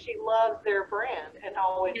she loves their brand and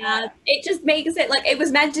always has. It just makes it like it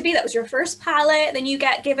was meant to be. That was your first palette, then you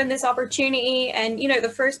get given this opportunity, and you know, the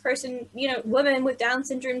first person, you know, woman with Down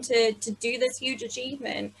syndrome to do this huge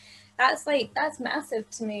achievement. That's massive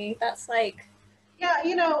to me. That's like, yeah,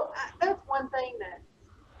 you know, that's one thing that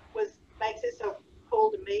makes it so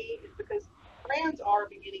cool to me is because brands are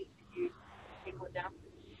beginning to use people with Down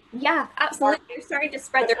syndrome. yeah, absolutely. They're starting to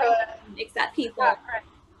spread their own, accept people.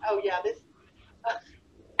 Oh yeah, this.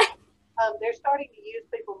 They're starting to use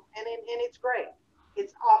people, and it's great.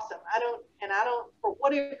 It's awesome. I don't, for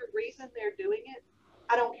whatever reason they're doing it,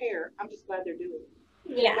 I don't care. I'm just glad they're doing it.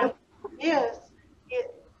 Yeah.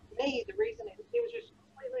 The reason it was just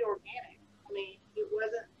completely organic. I mean, it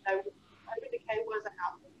wasn't. Urban Decay wasn't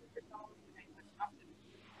out there for someone,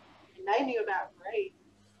 and they knew about Grace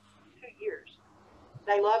 2 years.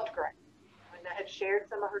 They loved Grace. I mean, they had shared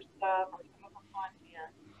some of her stuff or some of her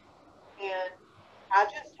content, and I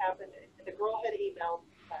just happened to, the girl had emailed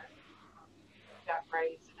us about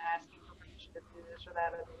Grace and asking for permission to do this or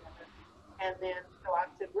that or the other. And then so I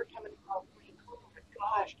said, we're coming to California. Oh my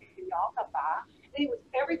gosh, can y'all come by? And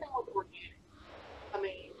everything was organic. I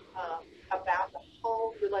mean, about the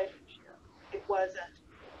whole relationship. It wasn't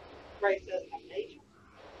Grace as an agent.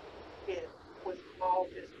 It was all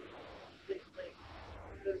just completely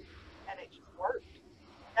smooth, and it just worked.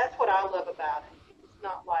 That's what I love about it. It's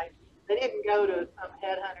not like they didn't go to some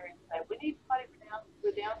headhunter and say, we need somebody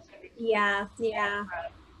with Down syndrome. Yeah.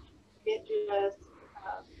 It just,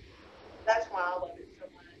 that's why I love it so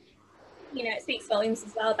much. You know, it speaks volumes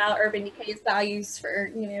as well about Urban Decay's values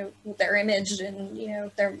for, you know, their image and, you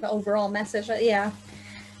know, their overall message. Yeah,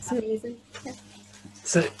 it's amazing. Yeah.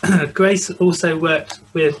 So Grace also worked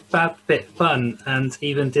with FabFitFun and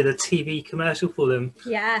even did a TV commercial for them.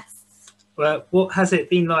 Yes. Well, what has it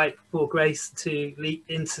been like for Grace to leap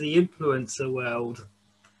into the influencer world?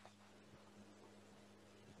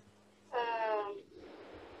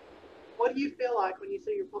 What do you feel like when you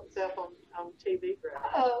see yourself on TV, Grace?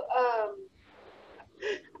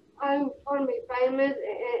 I want to be famous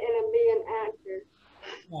and be an actor.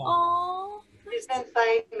 Aww. She's been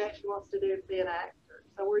saying that she wants to be an actor.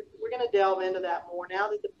 So we're going to delve into that more now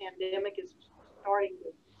that the pandemic is starting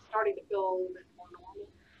to feel a little bit more normal.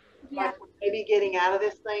 Yeah. Like we're maybe getting out of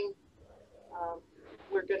this thing.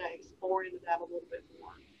 We're going to explore into that a little bit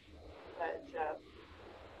more. But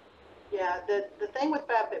yeah, the thing with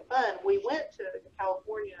FabFitFun, we went to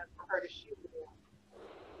California for her to shoot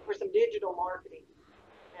for some digital marketing,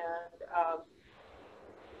 and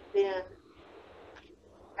then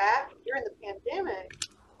during the pandemic,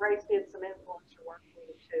 Grace did some influencer work for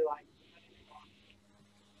me too.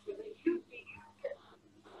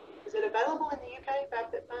 Is it available in the UK,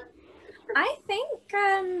 FabFitFun? I think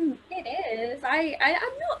it is.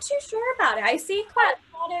 I'm not too sure about it. I see quite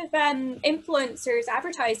a lot of influencers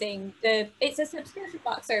advertising it's a subscription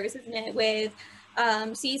box service, isn't it, with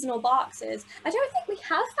seasonal boxes. I don't think we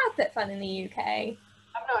have FabFitFun in the UK.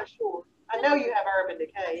 I'm not sure. I know you have Urban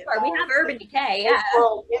Decay. We have Urban Decay, yeah.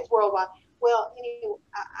 It's worldwide. Well, anyway,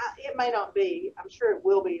 it may not be. I'm sure it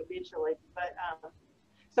will be eventually. But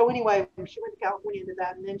so anyway, she went to California and did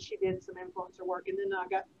that, and then she did some influencer work, and then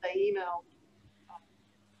they emailed.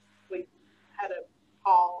 We had a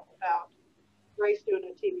call about Grace doing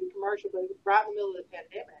a TV commercial, but it was right in the middle of the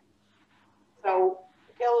pandemic. So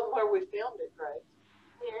tell them where we filmed it, Grace.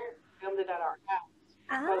 Here, filmed it at our house.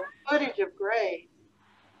 So footage of Grace,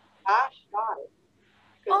 I shot it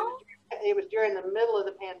because it was during it was during the middle of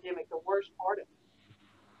the pandemic, the worst part of it.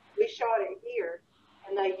 We shot it here,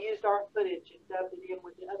 and they used our footage and dubbed it in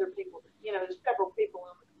with the other people. You know, there's several people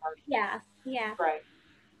in the commercial. Yeah, yeah. Right.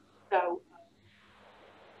 So,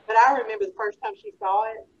 but I remember the first time she saw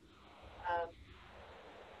it.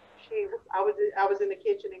 I was in the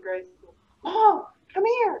kitchen, and Grace said, "Mom, come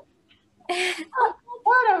here."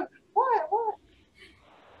 What?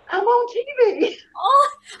 I'm on TV. Oh,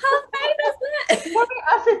 how famous is it?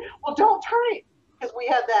 I said, well, don't turn it. Because we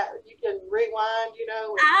had that, you can rewind, you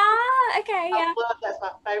know. Ah, okay, yeah. That's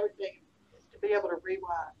my favorite thing, is to be able to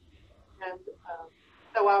rewind. And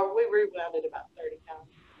so we rewound it about 30 times.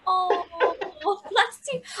 Oh, bless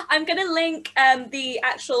you. I'm going to link the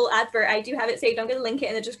actual advert. I do have it saved. I'm going to link it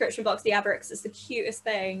in the description box, the advert, because it's the cutest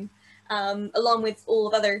thing. Along with all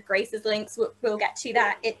of other Grace's links. We'll get to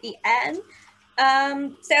that at the end.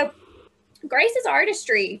 So Grace's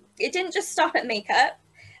artistry, it didn't just stop at makeup.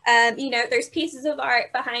 You know, there's pieces of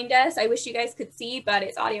art behind us. I wish you guys could see, but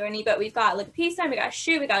it's audio only. But we've got like a peace sign, we got a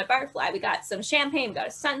shoe, we got a butterfly, we got some champagne, we got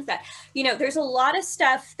a sunset. You know, there's a lot of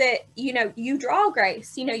stuff that, you know, you draw,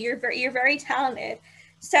 Grace. You know, you're very talented.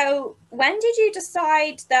 So when did you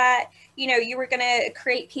decide that, you know, you were going to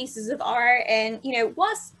create pieces of art, and, you know,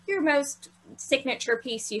 what's your most signature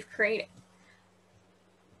piece you've created?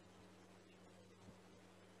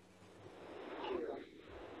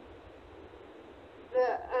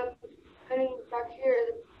 The putting back here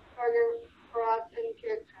is burger, fries, and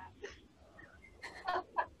carrot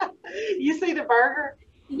chops. You see the burger?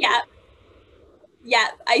 Yeah.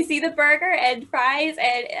 Yeah, I see the burger and fries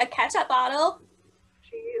and a ketchup bottle.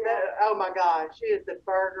 Oh my God, she is the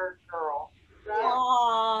burger girl. Right?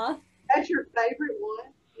 Aww. That's your favorite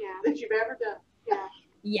one? Yeah. That you've ever done? Yeah.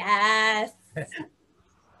 Yes. That's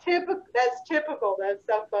typical. That's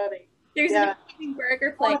so funny. There's an amazing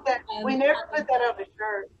burger place. We never put that on a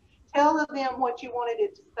shirt. Tell them what you wanted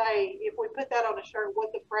it to say. If we put that on a shirt,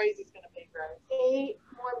 what the phrase is going to be, Grace. Eat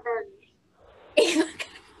more burgers.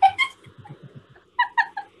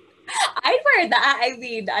 I'd wear that. I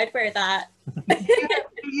mean, I'd wear that.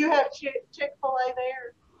 Do you have Chick-fil-A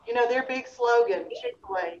there? You know, their big slogan,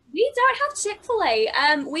 Chick-fil-A. We don't have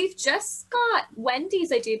Chick-fil-A. We've just got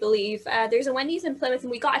Wendy's, I do believe. There's a Wendy's in Plymouth,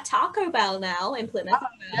 and we got a Taco Bell now in Plymouth.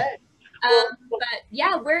 Okay. But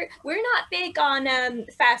yeah, we're not big on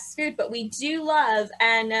fast food, but we do love,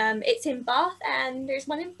 and it's in Bath, and there's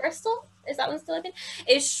one in Bristol. Is that one still open?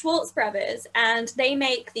 It's Schwartz Brothers, and they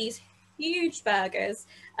make these huge burgers.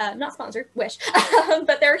 Not sponsored, wish,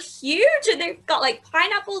 but they're huge, and they've got like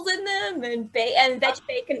pineapples in them and veg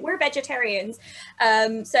bacon. We're vegetarians,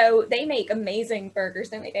 so they make amazing burgers,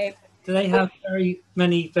 don't they, Dave? Do they have very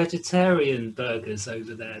many vegetarian burgers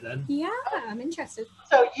over there then? Yeah, I'm interested.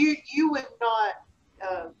 So you would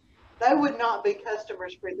not, they would not be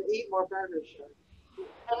customers for the Eat More Burgers show,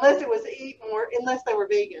 unless it was unless they were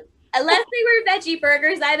vegan. Unless they were veggie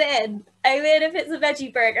burgers, I'm in if it's a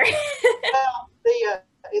veggie burger. Well,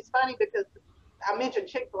 it's funny because I mentioned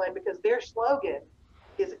Chick-fil-A because their slogan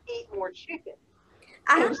is "Eat More Chicken."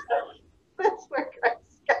 So that's where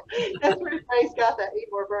Grace got that "Eat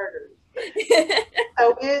More Burgers."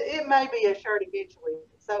 So it may be a shirt eventually.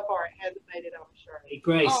 So far, it hasn't made it on a shirt. Hey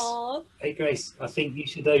Grace, Aww. Hey Grace, I think you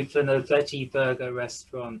should open a veggie burger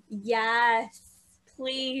restaurant. Yes,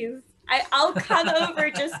 please. I'll come over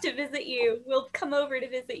just to visit you. We'll come over to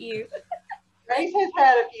visit you. Grace has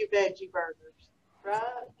had a few veggie burgers,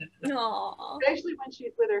 right? Aww. Especially when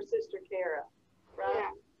she's with her sister Kara, right?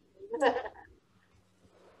 Yeah. What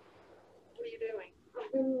are you doing?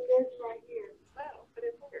 This right here. Well, put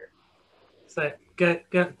it here. So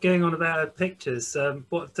going on about her pictures,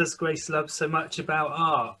 what does Grace love so much about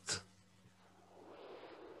art?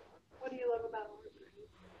 What do you love about art, Grace?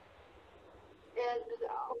 And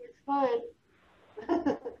it's fun.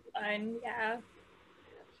 Fun, yeah.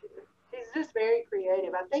 She's just very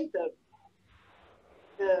creative. I think the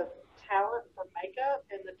talent for makeup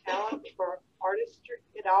and the talent for artistry,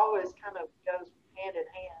 it always kind of goes hand in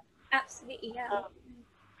hand. Absolutely, yeah.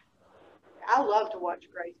 I love to watch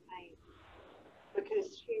Grace paint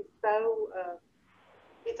because she's so,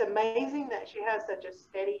 it's amazing that she has such a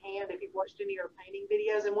steady hand. If you've watched any of her painting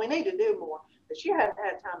videos, and we need to do more, but she hasn't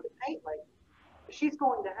had time to paint lately. But she's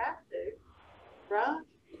going to have to, right?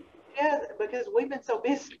 Yes, because we've been so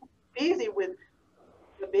busy with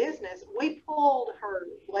the business. We pulled her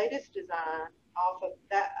latest design off of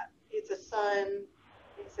that. It's a sun.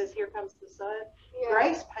 It says, "Here comes the sun." Yeah.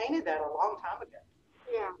 Grace painted that a long time ago.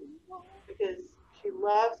 Yeah. Because she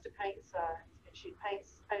loves to paint suns, and she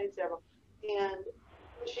painted several. And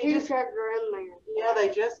she just got her in there.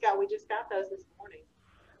 yeah, we just got those this morning.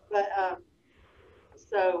 But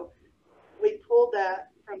so we pulled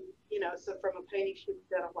that from, so from a painting she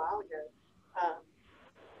did a while ago.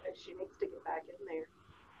 And she needs to get back in there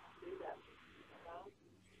and do that.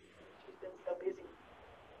 She's been so busy.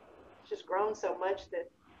 She's just grown so much that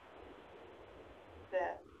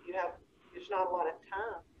there's not a lot of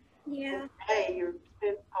time. Yeah. Hey, you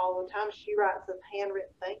spend all the time. She writes a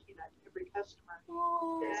handwritten thank you note to every customer.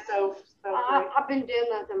 Oh. It's so I've been doing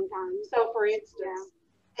that sometimes. So for instance,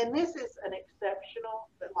 and this is an exceptional,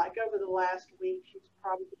 but like over the last week, she's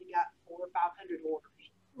probably got 400 or 500 orders.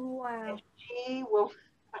 Wow. And she will,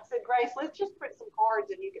 I said, Grace, let's just print some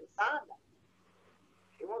cards and you can sign them.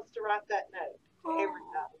 She wants to write that note to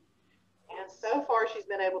everybody. And so far she's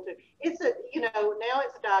been able to, now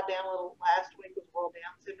it's died down a little. Last week was World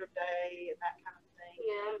Down Syndrome Day and that kind of thing.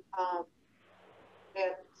 Yeah.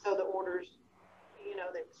 And so the orders,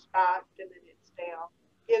 they spiked and then it's down.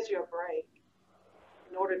 Gives you a break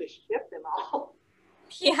in order to ship them all.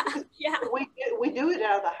 Yeah. We do it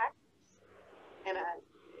out of the house. And I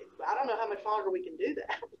don't know how much longer we can do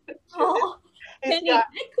that.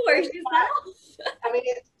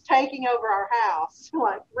 It's taking over our house,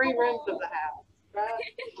 like 3 rooms of the house,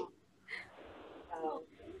 right?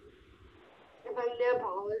 If I'm nail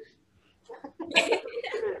polish.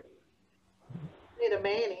 Need a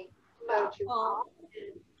Manny, don't you?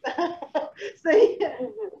 See,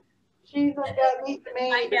 she's got me the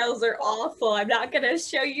Manny. My nails are awful. I'm not gonna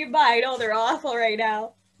show you mine. Oh, they're awful right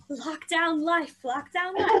now. Lockdown life.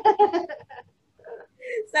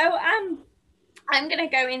 So I'm going to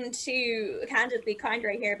go into Candidly Kind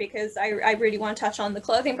right here because I really want to touch on the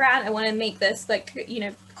clothing brand. I want to make this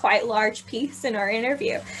quite large piece in our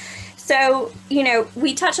interview. So,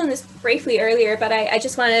 we touched on this briefly earlier, but I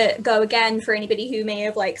just want to go again for anybody who may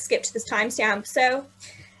have skipped this timestamp. So,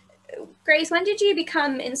 Grace, when did you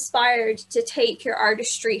become inspired to take your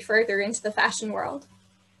artistry further into the fashion world?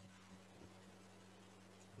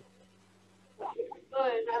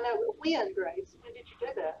 I know. When, Grace? When did you do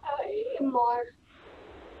that? In March.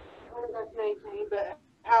 I was 19. But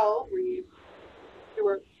how old were you?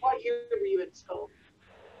 What year were you in school?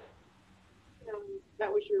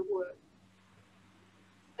 That was your what?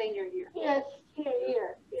 Senior year. Yes, senior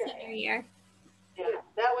year. Senior year. Yeah,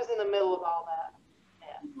 that was in the middle of all that.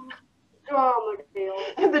 Yeah. Drama deal.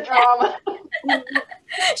 The drama.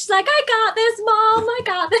 She's like, I got this, Mom. I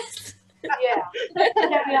got this. Yeah.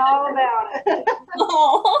 Tell me all about it.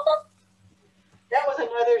 Oh. That was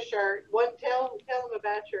another shirt. Tell them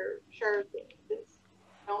about your shirt.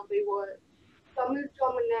 Don't be what?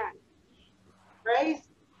 Grace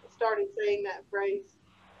started saying that phrase.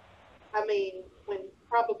 When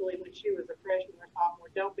she was a freshman or sophomore.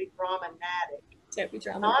 Don't be dramatic. Don't be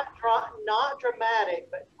dramatic. Not dramatic,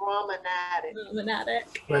 but dramatic.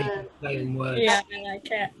 Dramatic. Playing words. Yeah, I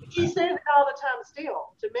can't. She says it all the time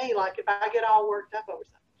still to me. Like if I get all worked up over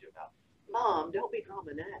something, she'll go, Mom, don't be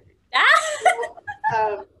dramatic.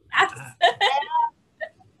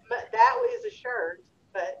 That was a shirt,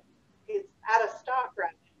 but it's out of stock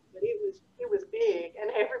right now. But it was big,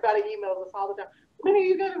 and everybody emails us all the time. When are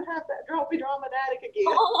you going to have that Don't Be Dramatic again?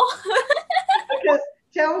 Oh. Because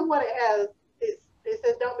tell them what it has. It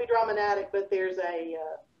says Don't Be Dramatic, but there's a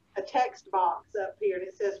text box up here, and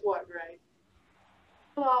it says what, Grace?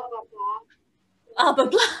 Blah, blah, blah. Blah, blah,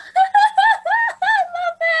 blah. I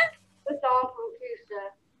love that. The song from Tuesday.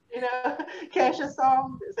 Kesha's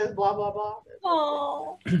song that says blah, blah, blah.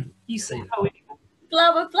 Oh. You say Oh,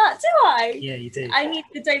 Blah, blah, blah. Do I? yeah, you do. I need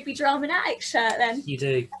the Don't Be Dramatic shirt then. You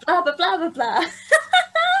do. Blah, blah, blah, blah, blah.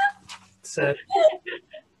 So,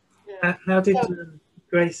 how did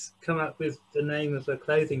Grace come up with the name of her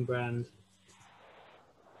clothing brand?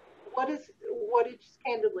 What did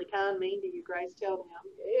Candidly Kind mean to you, Grace? Tell them.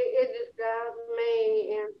 It just drives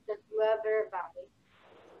me and just love everybody.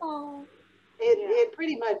 Oh. It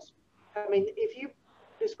pretty much, if you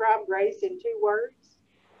describe Grace in 2 words,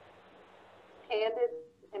 candid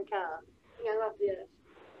and kind. Yeah, I love this.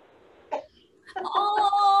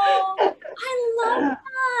 Oh, I love that.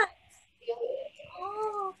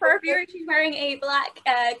 Oh, for our viewers, she's wearing a black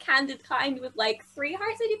Candid Kind with 3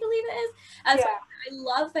 hearts, I do believe it is. So I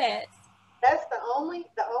love it. That's the only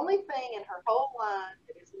thing in her whole line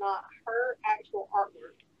that is not her actual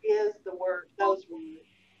artwork is those words.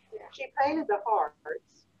 Yeah. She painted the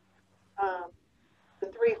hearts, the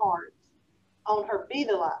 3 hearts, on her Be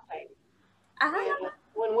the Light painting. And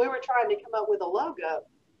when we were trying to come up with a logo,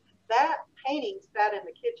 that painting sat in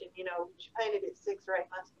the kitchen. She painted it 6 or 8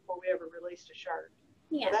 months before we ever released a shirt.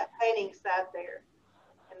 Yeah. So that painting sat there,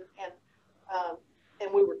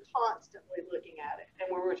 and we were constantly looking at it,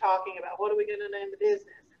 and we were talking about what are we going to name the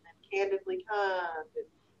business, and then Candidly Kind. And,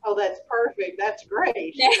 oh, that's perfect. That's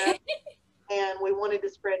great. and we wanted to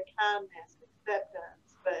spread kindness and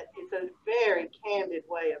acceptance, but it's a very candid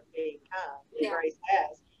way of being kind that Grace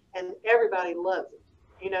has, and everybody loves it.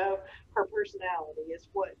 You know, her personality is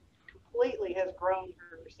what completely has grown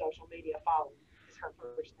her social media following, is her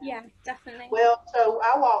personality. Yeah, definitely. Well, so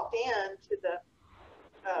I walked into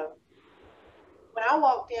when I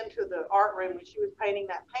walked into the art room when she was painting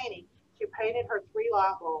that painting, she painted her 3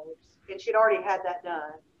 light bulbs, and she'd already had that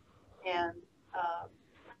done. And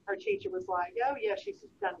her teacher was like, "Oh yeah, she's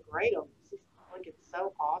just done great on this. It's looking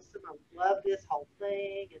so awesome. I love this whole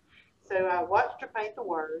thing." And so I watched her paint the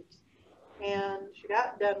words, and she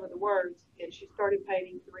got done with the words, and she started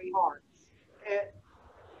painting 3 hearts.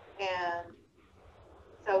 And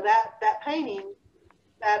so that painting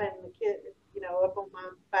sat in the up on my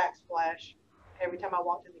backsplash every time I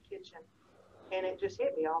walked in the kitchen, and it just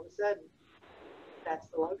hit me all of a sudden. That's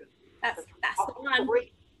the logo. That's the one.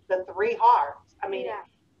 The 3 hearts. I mean,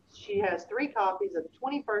 she has 3 copies of the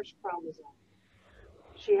 21st chromosome.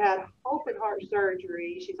 She had open heart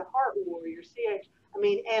surgery. She's a heart warrior. I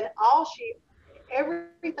mean, and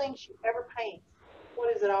everything she ever paints,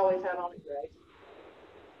 what does it always have on it,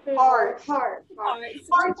 Grace? Hearts. Hearts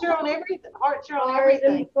are on everything. Hearts are on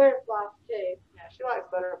everything. And butterflies too. Yeah, she likes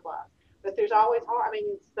butterflies. But there's always heart. I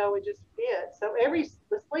mean, so it just fits. So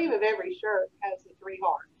the sleeve of every shirt has the 3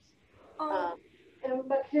 hearts. And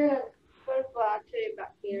back here, butterfly too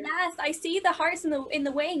back here. Yes, I see the hearts in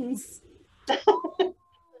the wings.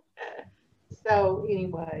 So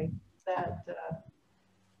anyway, that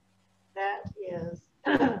is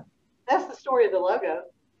that's the story of the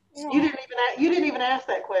logo. Yeah. You didn't even ask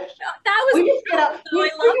that question. That was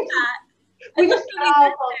I love that. We just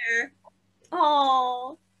got there.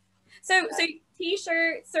 Oh, so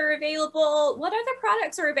t-shirts are available. What other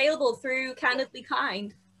products are available through Candidly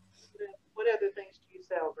Kind? What other things do you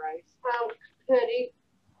sell, Grace? Hoodie.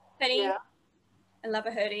 Hoodie. Yeah. I love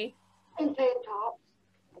a hoodie. And tank tops.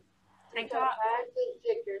 Tank tops. And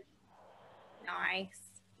stickers. Nice.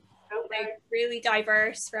 Okay. They're really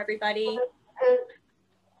diverse for everybody. And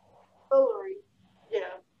jewelry.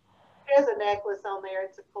 Yeah. She has a necklace on there.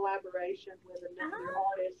 It's a collaboration with another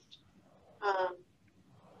artist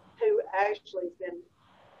who actually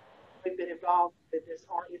we've been involved with this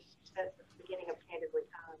artist since the beginning of Candidly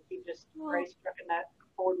Kind. Grace struck that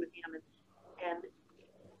forward with him, and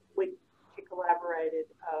she collaborated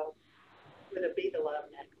with a Be the Love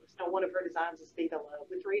necklace. Now, one of her designs is Be the Love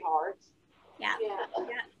with 3 hearts. Yeah.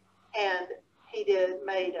 And he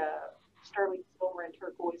made a sterling silver and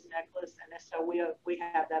turquoise necklace, and so we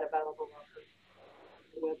have that available on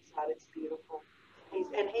the website. It's beautiful. He's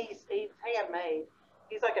handmade.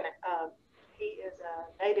 He's like he is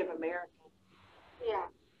a Native American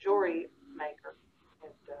jewelry maker,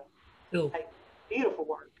 and beautiful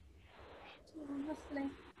work.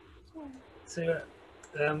 So,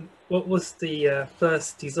 what was the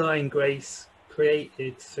first design Grace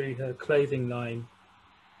created through her clothing line?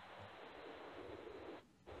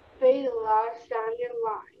 Be the light, shine your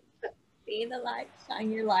light. Be the light,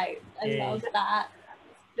 shine your light. I love that.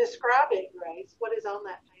 Describe it, Grace. What is on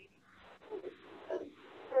that painting?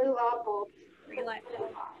 3 light bulbs. 3 light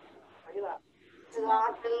bulbs. 3 light. The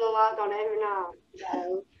light and the light on every night.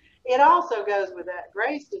 So it also goes with that.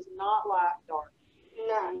 Grace does not like dark.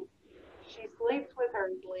 No. She sleeps with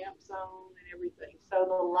her lamps on and everything. So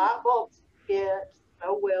the light bulbs fit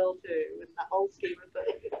so well too in the whole scheme of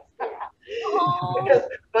things.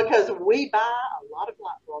 because we buy a lot of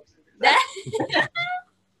light bulbs in this.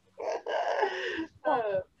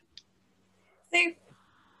 So,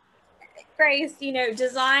 Grace,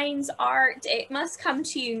 designs, art, it must come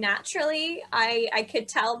to you naturally. I could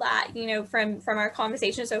tell that, from our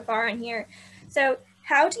conversation so far on here. So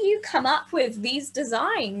how do you come up with these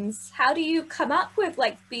designs? How do you come up with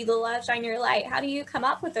Be the Love, Shine Your Light? How do you come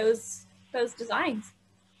up with those designs?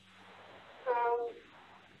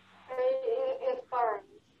 Inspiring.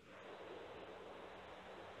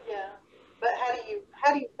 Yeah, but how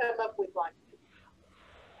do you come up with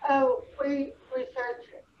We research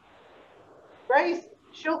it. Grace,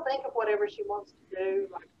 she'll think of whatever she wants to do,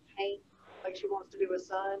 like paint, like she wants to do a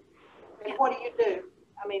sun. And what do?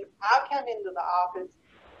 I mean, I come into the office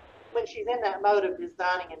when she's in that mode of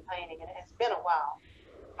designing and painting, and it's been a while.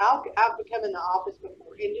 I'll come in the office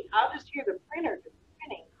before, and I'll just hear the printer just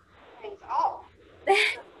printing things off.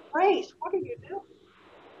 Grace, what are you doing?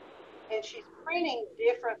 And she's printing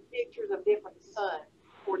different pictures of different suns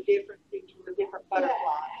or different pictures of different butterflies.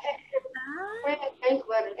 And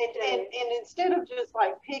instead of just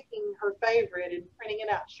picking her favorite and printing it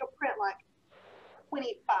out, she'll print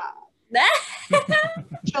 25.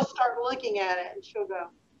 She'll start looking at it and she'll go,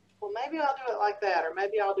 well, maybe I'll do it like that, or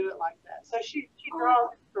maybe I'll do it like that. So she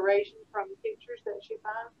draws inspiration from pictures that she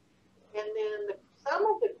finds. And then some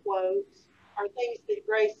of the quotes are things that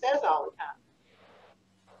Grace says all the time.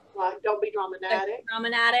 Like, don't be dramatic.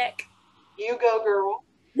 Dramatic. You go, girl.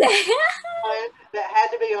 That had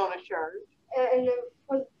to be on a shirt. And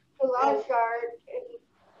with the last shirt, and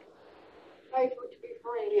grateful to be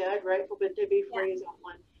free. Yeah, grateful but to be free is on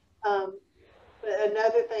one. But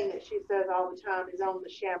another thing that she says all the time is on the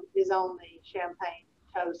champagne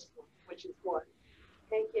toast one, which is what?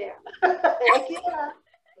 Heck yeah. Heck yeah.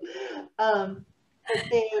 But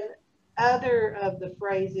then other of the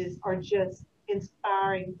phrases are just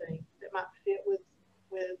inspiring things that might fit with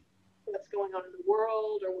what's going on in the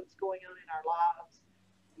world or what's going on in our lives.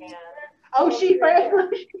 And she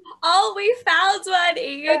found. Oh, we found one. Here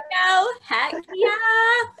you go. Heck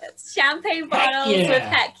yeah! It's champagne bottles with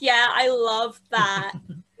heck yeah. I love that.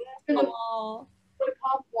 Oh. Put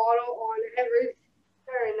hot water on every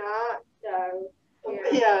Saturday night. So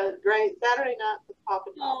yeah, great. Saturday night for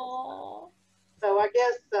popping bottles. So I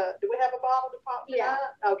guess do we have a bottle to pop tonight?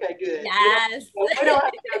 Yeah. Okay, good. Yes. We don't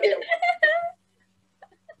have to go get one.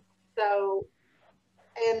 So,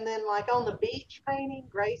 and then like on the beach painting,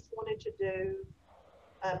 Grace wanted to do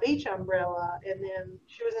a beach umbrella, and then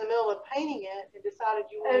she was in the middle of painting it and decided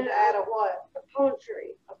you wanted to add a what? A palm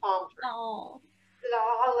tree. A palm tree. Oh.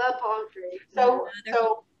 I love palm trees. So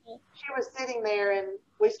she was sitting there, and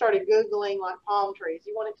we started Googling like palm trees.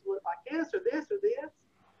 You want it to look like this or this or this.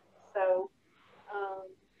 So,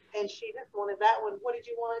 and she just wanted that one. What did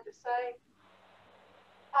you want it to say?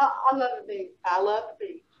 I love the beach. I love the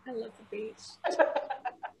beach. I love the beach.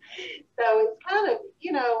 So it's kind of,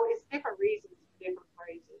 it's different reasons for different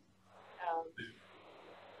phrases.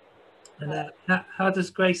 And how does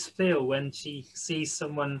Grace feel when she sees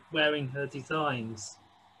someone wearing her designs?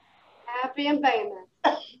 Happy and famous.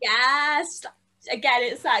 Yes. Again,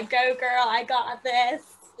 it's that go girl, I got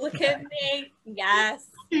this. Look at me. Yes.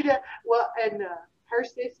 Well, and her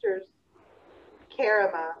sister's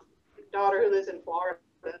Kara, my daughter who lives in Florida,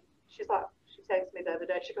 she texted me the other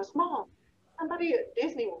day. She goes, Mom, somebody at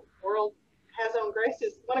Disney World has on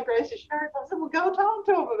one of Grace's shirts. I said, well, go talk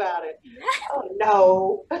to them about it. Oh,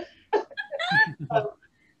 no.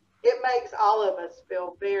 It makes all of us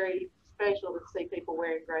feel very special to see people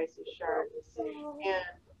wearing Grace's shirts. And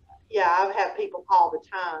yeah, I've had people all the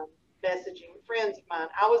time messaging friends of mine.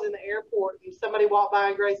 I was in the airport and somebody walked by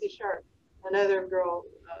in Grace's shirt. Another girl,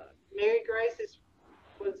 Mary Grace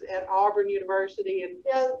was at Auburn University, and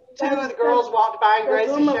two of the girls walked by in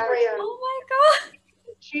Grace's shirt. Oh my God.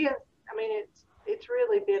 She is, it's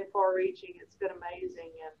really been far-reaching. It's been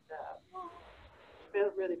amazing, and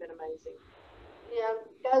it's really been amazing. Yeah,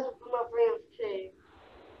 those are my friends too.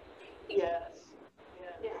 Yes.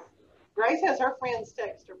 Grace has her friends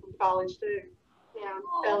text her from college too. Yeah.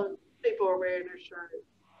 Telling people are wearing her shirt.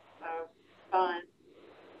 Fun.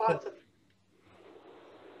 Lots of.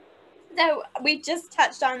 So we just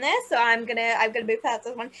touched on this, so I'm gonna move past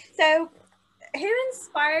this one. So, who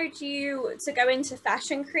inspired you to go into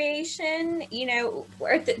fashion creation?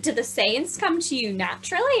 Or do the sayings come to you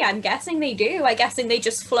naturally? I'm guessing they do. I'm guessing they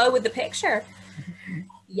just flow with the picture.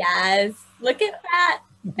 Yes, look at that.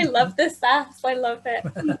 I love this sass. I love it.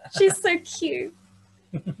 She's so cute.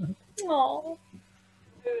 Aww.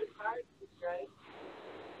 Who inspired you, Grace?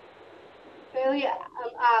 Billie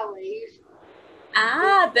Eilish.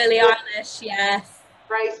 Billie Eilish, yes.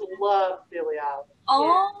 Grace loved Billie Eilish.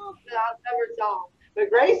 Oh. Yeah, I've never saw. But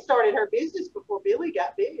Grace started her business before Billie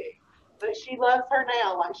got big. But she loves her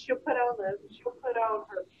now. Like she'll put on her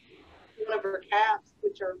one of her caps,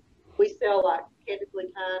 which we sell like Candidly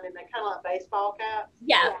Kind, and they're kind of like baseball caps.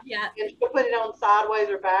 Yeah. And she'll put it on sideways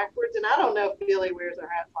or backwards. And I don't know if Billie wears her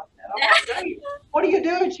hats like that. I'm like, hey, what are you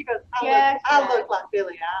doing? She goes, I look like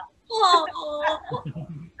Billie Eilish. Oh.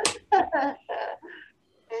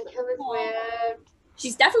 And Taylor Swift.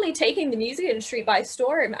 She's definitely taking the music industry by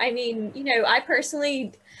storm. I mean, I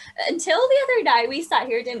personally, until the other night, we sat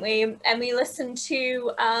here, didn't we? And we listened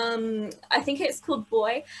to, I think it's called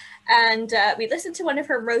Boy. And we listened to one of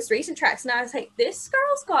her most recent tracks. And I was like, this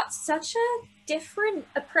girl's got such a different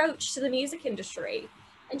approach to the music industry.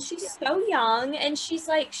 And she's so young, and she's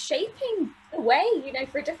like shaping the way,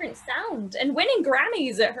 for different sound and winning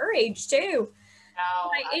Grammys at her age too.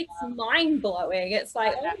 It's mind blowing. It's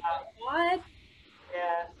like, oh my God.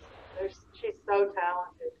 Yes, she's so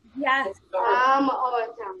talented. Yes. I'm always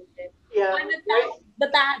talented. Yeah. I'm the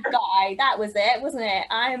bad guy. That was it, wasn't it?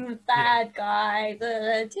 I'm a bad guy.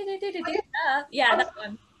 Yeah, that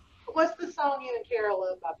one. What's the song you and Kara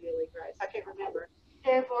love by Billie Grace? I can't remember.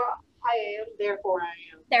 Therefore I am. Therefore I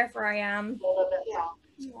am. Therefore I am. I love that song.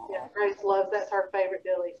 Yeah, Grace loves, that's her favorite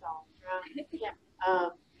Billy song, right? Yeah.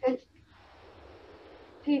 And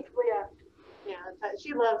she's Swift. Yeah,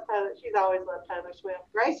 she loves Taylor. She's always loved Taylor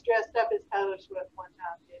Swift. Grace dressed up as Taylor Swift one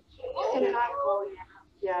time, didn't she? In high school,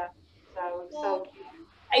 Yeah. So cute.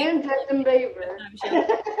 And Justin Bieber.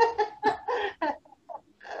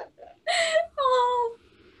 Oh.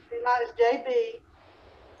 She likes JB.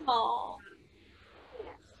 Oh.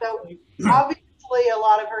 Yeah. So obviously, a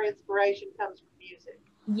lot of her inspiration comes from music.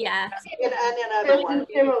 Yes. And in other words,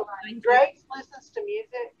 Grace listens to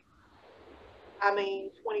music. I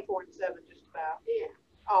mean, 24/7, just about. Yeah.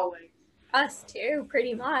 Always. Us too,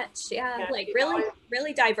 pretty much. Yeah, Yeah, like she's really, always,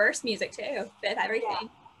 really diverse music too, with everything.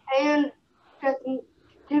 And Justin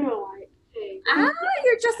Timberlake too. Ah,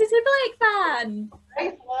 you're Justin Timberlake fan.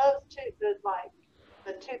 Grace loves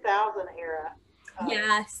the 2000 era.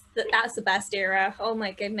 Yes, that's the best era. Oh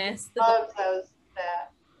my goodness. Loves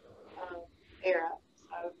that era.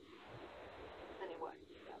 So anyway,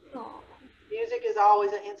 Aw. music is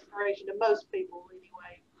always an inspiration to most people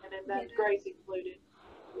anyway, and then that's Grace included.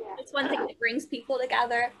 Yeah. It's one thing that brings people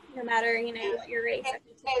together, no matter, what your race. And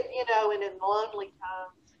in lonely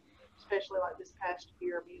times, especially like this past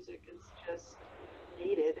year, music is just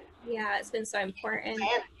needed. Yeah, it's been so important.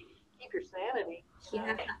 Sanity. Keep your sanity.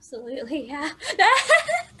 Yeah, absolutely. Yeah.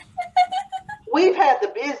 We've had the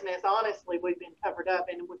business, honestly, we've been covered up,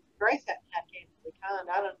 and with Grace hadn't had Candidly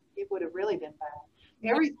Kind, it would have really been bad.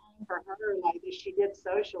 Everything for her, like that she did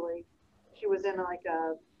socially, she was in like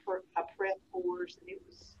a prep course, and it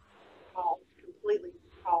was completely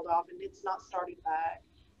called off, and it's not starting back.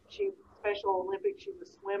 She Special Olympics, she was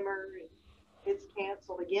a swimmer, and it's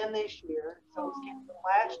canceled again this year. So it was canceled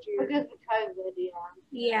last year. Because of COVID,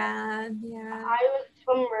 Yeah. I was a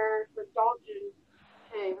swimmer for Dalton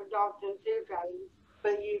too, guys.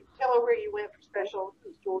 But you tell her where you went for Special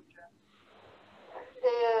Olympics, Georgia.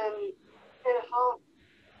 In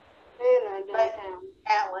downtown.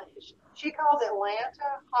 Atlanta. She calls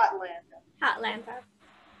Atlanta Hotlanta. Atlanta.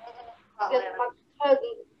 Because my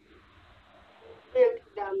cousin lived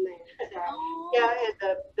down there. So. Yeah,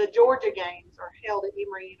 and the Georgia games are held at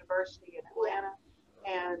Emory University in Atlanta,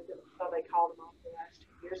 and so they called them off the last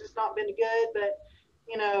 2 years. It's not been good, but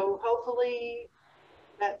hopefully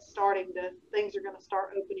things are going to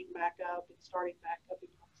start opening back up and starting back up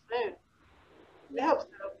again soon. I hope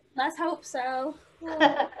so. Let's hope so.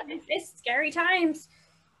 Well, it's scary times.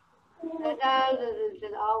 Sometimes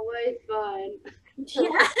it's always fun.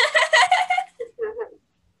 Yeah.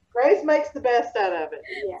 Grace makes the best out of it.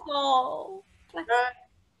 Yeah. Oh. Right?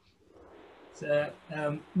 So,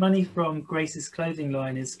 money from Grace's clothing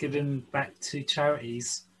line is given back to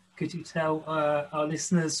charities. Could you tell our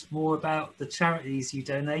listeners more about the charities you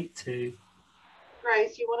donate to?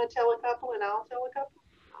 Grace, you want to tell a couple and I'll tell a couple?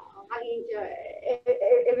 I can tell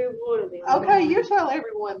every one of them. Okay, you tell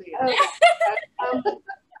everyone then. Okay. The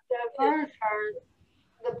first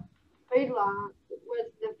the feedlot was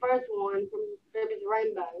the first one from Ruby's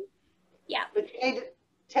Rainbow. Yeah. But you need to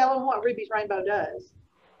tell them what Ruby's Rainbow does.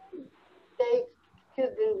 They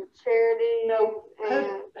give them to charity. No,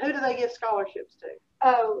 and who do they give scholarships to?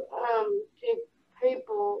 To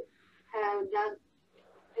people have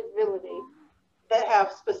disability.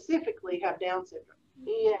 That specifically have Down syndrome.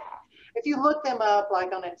 Yeah. If you look them up,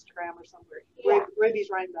 like on Instagram or somewhere, Yeah. Ruby's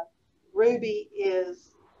Rainbow. Ruby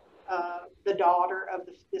is the daughter of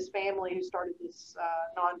this family who started this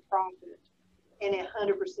nonprofit, and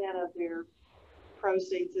 100% of their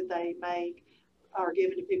proceeds that they make are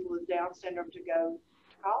given to people with Down syndrome to go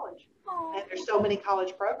to college. Aww. And there's so many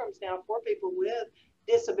college programs now for people with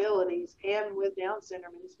disabilities and with Down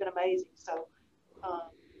syndrome, and it's been amazing. So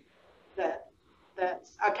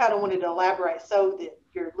that's I kind of wanted to elaborate so that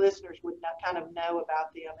your listeners would kind of know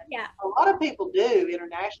about them. And yeah. A lot of people do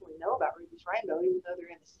internationally know about Ruby's Rainbow, even though they're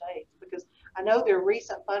in the States, because I know their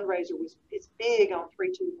recent fundraiser it's big on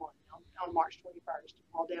 321 on March 21st,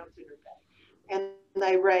 World Down Syndrome Day, and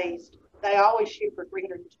they always shoot for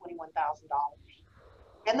 $321,000.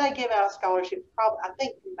 And they give out scholarships, probably I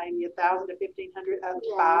think maybe $1,000 to $1,500, up to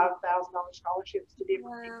 $5,000 scholarships to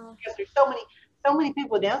different people, because there's so many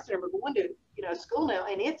people with Down syndrome are going to school now,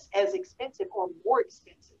 and it's as expensive or more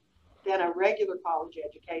expensive than a regular college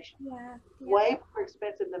education. Yeah. Way more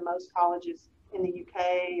expensive than most colleges in the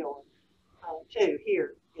UK or too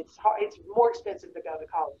here. It's more expensive to go to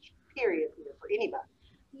college. Period here for anybody.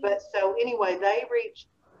 Yeah. But so anyway, they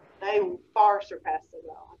far surpassed the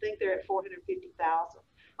goal. I think they're at 450,000.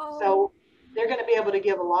 Oh. So they're going to be able to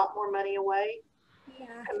give a lot more money away.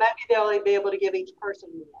 Yeah. And maybe they'll be able to give each person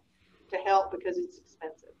more to help because it's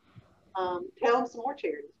expensive. Tell them some more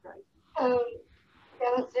charities, right?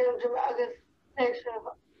 Down syndrome, I just section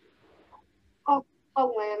of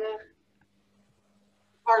Atlanta.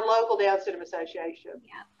 Our local Down Syndrome Association.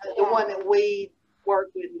 Yeah. The one that we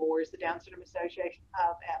work with more is the Down Syndrome Association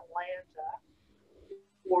of Atlanta,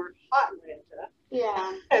 or Hot Atlanta,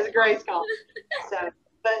 Yeah. as Grace calls it. So,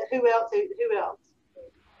 but who else? Who else?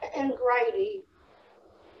 And Grady.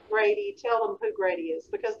 Grady. Tell them who Grady is,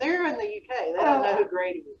 because they're in the UK. They don't know who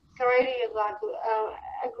Grady is. Grady is like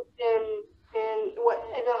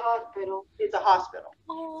in a hospital. It's a hospital.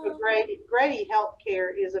 So Grady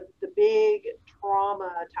Healthcare is the big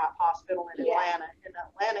trauma type hospital in Atlanta, in the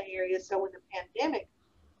Atlanta area. So when the pandemic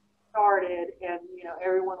started, and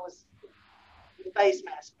everyone was face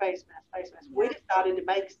mask, we decided to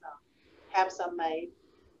make some, have some made.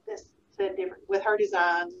 This said different with her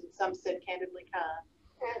designs, and some said Candidly Kind.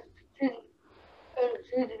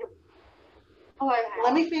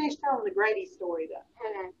 Let me finish telling the Grady story though.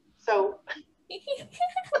 Okay. So.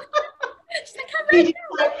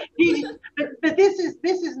 Like, but this is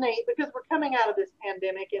neat, because we're coming out of this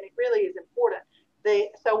pandemic, and it really is important.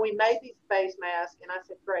 So we made these face masks, and I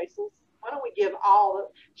said, Grace, why don't we give all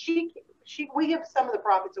of we give some of the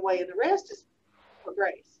profits away, and the rest is for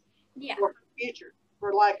Grace, for her future,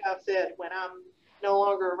 for, like I've said, when I'm no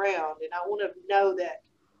longer around, and I want to know that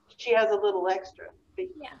she has a little extra to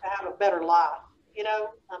have a better life,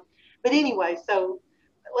 But anyway, so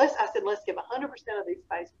I said, let's give 100% of these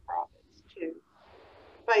face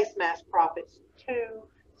mask profits to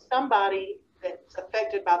somebody that's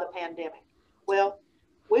affected by the pandemic. Well,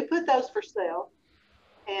 we put those for sale,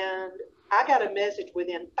 and I got a message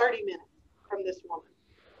within 30 minutes from this woman,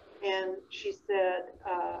 and she said,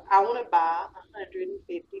 I want to buy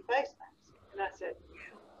 150 face masks. And I said,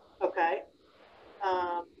 okay,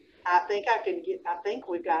 I think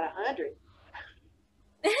we've got 100.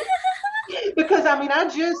 Because I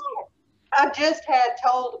just had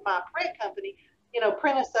told my print company,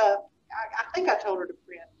 print us up. I think I told her to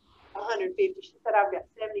print 150. She said, I've got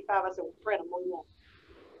 75. I said, well, print them. We won't.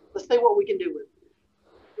 Let's see what we can do with them.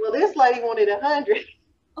 Well, this lady wanted 100.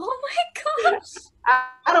 Oh my gosh.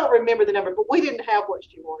 I don't remember the number, but we didn't have what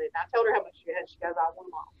she wanted. And I told her how much she had. She goes, I want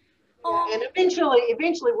them all. Oh. And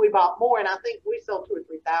eventually we bought more, and I think we sold 2,000 or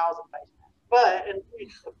 3,000 face masks. But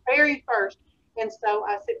the very first, and so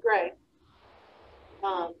I said, great.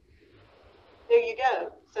 There you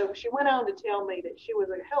go. So she went on to tell me that she was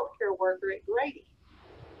a healthcare worker at Grady.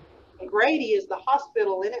 And Grady is the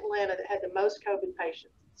hospital in Atlanta that had the most COVID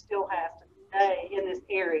patients. It still has today in this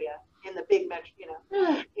area, in the big metro,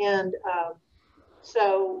 And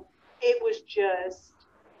so it was just,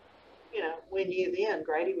 we knew then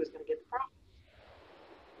Grady was going to get the profit.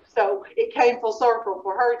 So it came full circle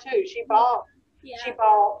for her too. She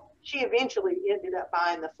eventually ended up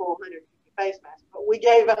buying the full 150 face masks, but we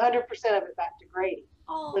gave 100% of it back to Grady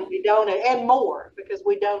when we donated, and more, because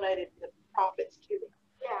we donated the profits to them.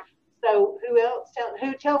 Yeah. So who else?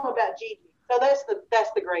 Tell them about Gigi. So that's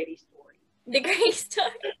the Grady story. The Grady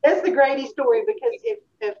story. That's the Grady story, because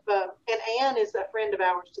if and Ann is a friend of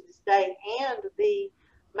ours to this day, and the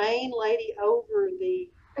main lady over the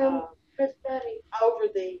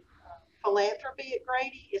philanthropy at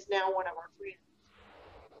Grady is now one of our friends.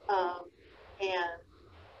 And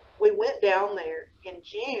we went down there in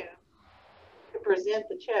June to present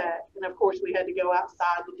the check, and of course we had to go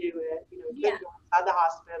outside to do it. We couldn't go inside the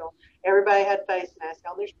hospital. Everybody had face masks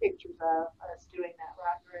on. There's pictures of us doing that,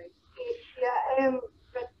 right, Grace? Yeah, and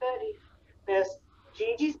Best Buddies. Yes,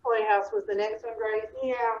 Gigi's Playhouse was the next one, Grace.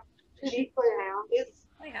 Yeah, Gigi's Playhouse.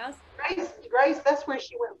 Grace, that's where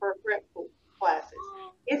she went for her prep classes.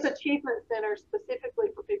 It's an achievement center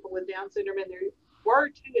specifically for people with Down syndrome, and there were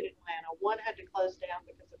 2 in Atlanta. One had to close down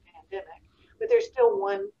because of the pandemic, but there's still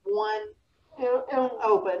one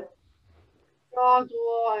open.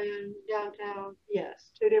 Roswell and downtown.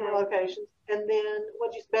 Yes, 2 different locations. And then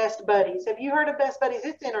Best Buddies. Have you heard of Best Buddies?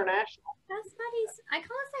 It's international. Best Buddies. I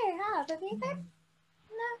can't say I have. Have you heard?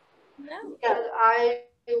 No. Yeah, I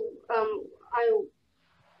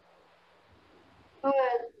was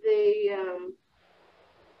the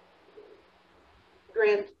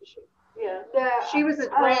grand. She was the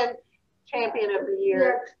grand champion of the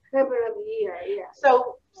year. Champion of the year. Yeah.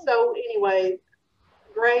 So anyway,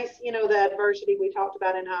 Grace, the adversity we talked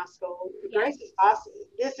about in high school. Grace is awesome.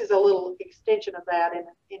 This is a little extension of that in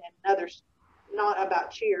another, not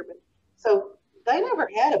about cheer, but so they never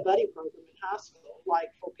had a buddy program in high school,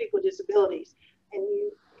 like for people with disabilities. And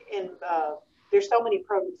there's so many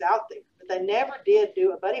programs out there, but they never did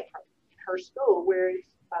do a buddy program in her school, where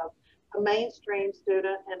a mainstream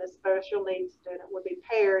student and a special needs student would be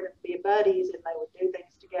paired and be buddies, and they would do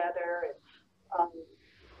things together. And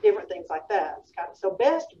different things like that. It's kind of, so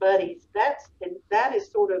Best Buddies, that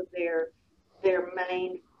is sort of their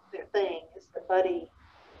main their thing is the buddy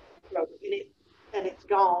program, and it's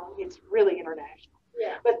gone. It's really international.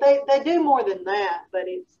 Yeah. But they do more than that. But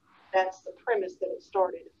that's the premise that it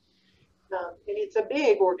started. And it's a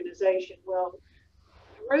big organization. Well,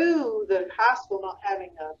 through the high school not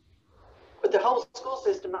having but the whole school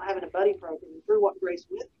system not having a buddy program, through what Grace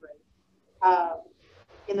went through,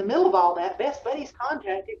 in the middle of all that, Best Buddies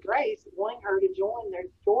contacted Grace, wanting her to join their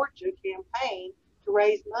Georgia campaign to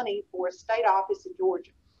raise money for a state office in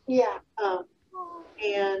Georgia. Yeah.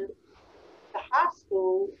 And the high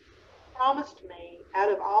school promised me,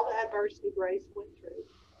 out of all the adversity Grace went through,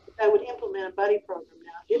 that they would implement a buddy program.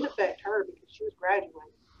 Now, it didn't affect her because she was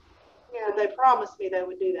graduating. Yeah. But they promised me they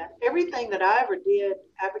would do that. Everything that I ever did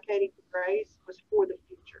advocating for Grace was for the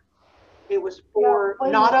future. It was for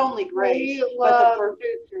not only Grace, but for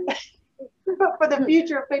the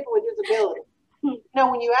future of people with disabilities. You know,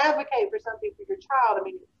 when you advocate for something for your child, I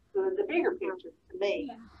mean, the bigger picture to me,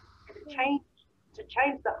 to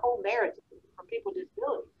change the whole narrative for people with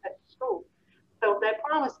disabilities at the school. So they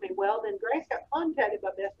promised me, well, then Grace got contacted by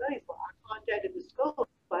Best Buddies. Well, I contacted the school.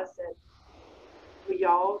 I said, will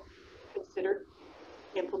y'all consider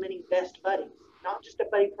implementing Best Buddies? Not just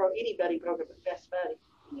any buddy program, but Best Buddies.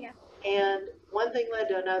 Yeah. And one thing led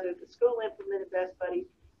to another. The school implemented Best Buddies.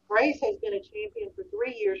 Grace has been a champion for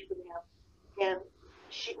 3 years for them. And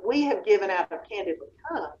we have given out of Candidly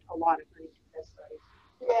Kind a lot of money to Best Buddies.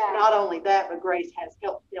 Yeah. Not only that, but Grace has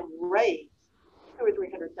helped them raise $200,000 or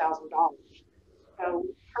 $300,000. So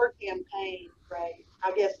her campaign raised,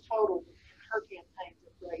 I guess total her campaigns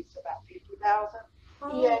have raised about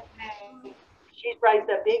 $50,000. Yeah. She's raised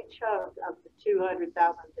a big chunk of the $200,000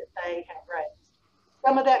 that they have raised.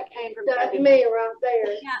 Some of that came from That's me right there.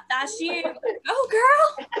 Yeah, that's you. Oh,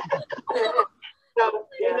 girl. So,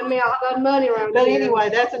 yeah. Giving me a lot of money around But here. anyway,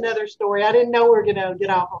 that's another story. I didn't know we were going to get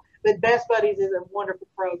off on. But Best Buddies is a wonderful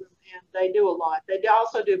program, and they do a lot. They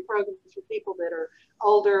also do programs for people that are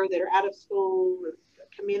older, that are out of school,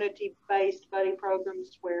 community-based buddy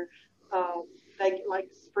programs where they, like,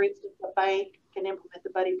 for instance, a bank can implement the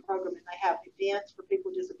buddy program, and they have events for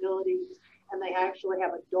people with disabilities, and they actually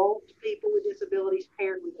have adult people with disabilities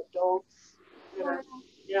paired with adults that are,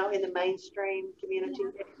 you know, in the mainstream community.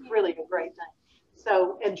 It's really a great thing.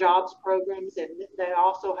 So, and jobs programs, and they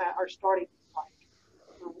also are starting like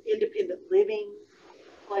independent living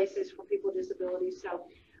places for people with disabilities. So,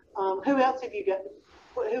 who else have you got?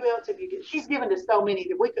 Who else have you got? She's given to so many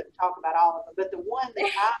that we couldn't talk about all of them. But the one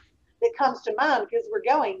that comes to mind, because we're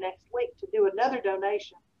going next week to do another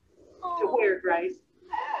donation to where, Grace?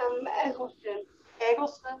 Eggleston.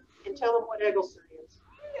 Eggleston, and tell them what Eggleston is.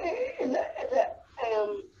 The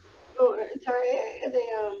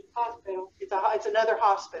hospital. It's another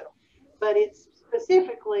hospital, but it's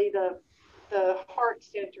specifically the heart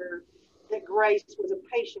center that Grace was a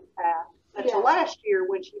patient at until last year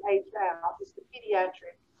when she aged out. It's the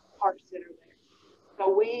pediatric heart center there.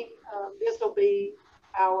 So this will be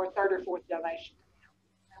our third or fourth donation,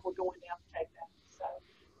 and we're going down to take that. So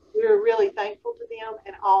we're really thankful to them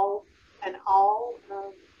and all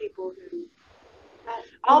people who,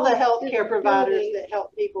 all the healthcare providers that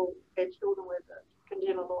help people and children with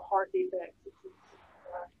congenital heart defects.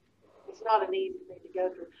 It's not an easy thing to go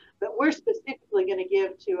through, but we're specifically going to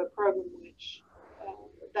give to a program which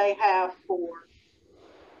they have for,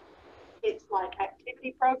 it's like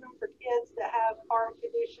activity program for kids that have heart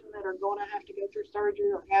condition that are going to have to go through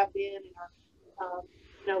surgery or have been and are,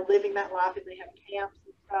 living that life, and they have camps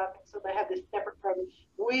and stuff. And so they have this separate program.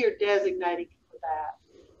 We are designating for that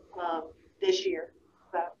this year.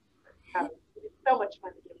 So it's so much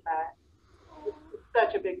fun to give back. It's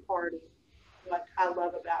such a big part of what I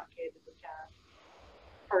love about Candidly Kind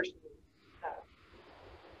personally. So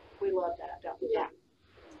we love that, don't we? Yeah.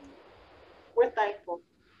 We're thankful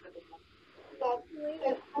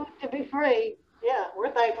to be free. Yeah,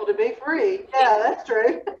 we're thankful to be free. Yeah, that's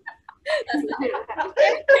true.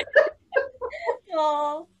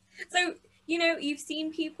 Oh, so you've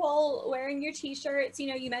seen people wearing your t-shirts.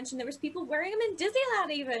 You mentioned there was people wearing them in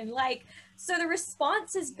Disneyland even. So the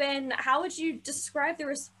response has been. How would you describe the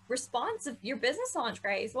response of your business launch,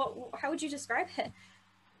 Grace? How would you describe it?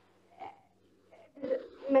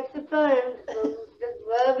 Makes it fun. Just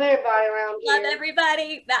love everybody around here. Love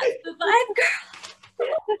everybody. That's the vibe, girl.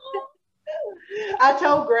 I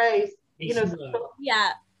told Grace,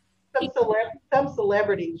 some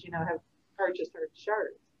celebrities, have purchased her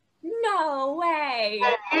shirts. No way.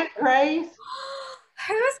 And Grace.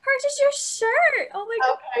 Who has purchased your shirt? Oh my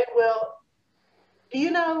God. Okay, well, do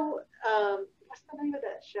you know, what's the name of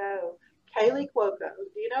that show? Kaylee Cuoco.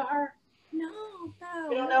 Do you know her? No,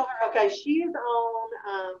 You don't no. know her? Okay, she's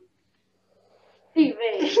on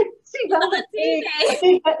TV. she's on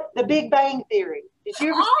the Big Bang Theory. Did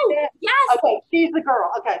you ever see that? Yes. Okay, she's the girl.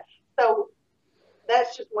 Okay, so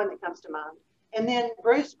that's just one that comes to mind. And then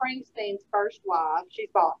Bruce Springsteen's first wife, she's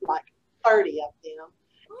bought like 30 of them.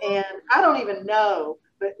 And I don't even know,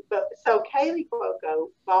 but so Kaylee Cuoco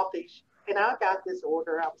bought these, and I got this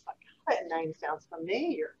order. I was like, that name sounds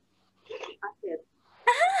familiar. I said,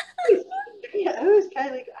 who is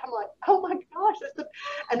Kaylee? I'm like, oh my gosh.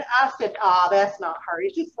 And I said, that's not her.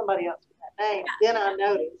 It's just somebody else with that name. Then I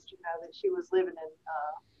noticed, that she was living in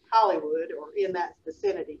Hollywood or in that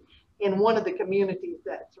vicinity in one of the communities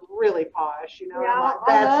that's really posh. Yeah, I'm like,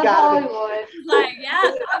 that's got to be. Like,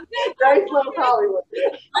 yeah. Grace loves Hollywood.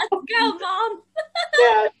 Let's go, Mom.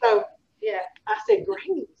 Yeah, so, I said,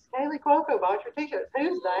 Grace, Kaylee Cuoco bought your t-shirts.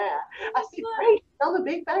 Who's that? I said, Grace, she's on the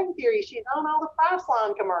Big Bang Theory. She's on all the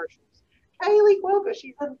Priceline commercials. Kaylee Cuoco,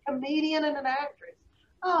 she's a comedian and an actress.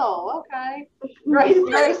 Oh, okay.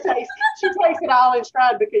 Grace takes it all in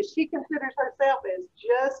stride because she considers herself as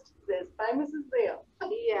just as famous as them.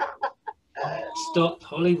 Yeah. Stop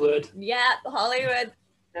Hollywood. Yeah, Hollywood.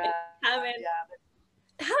 Yeah.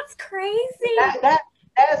 That's crazy. That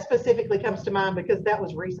specifically comes to mind because that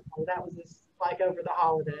was recently. That was just like over the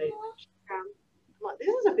holiday. I'm like, this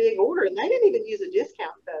is a big order, and they didn't even use a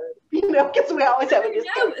discount code, because we always have a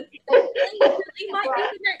discount. It might be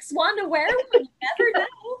the next one to wear one. You never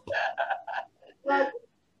know. Like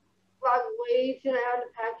we sent out a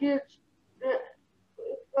package.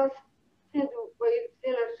 Since we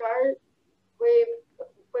sent a shirt, we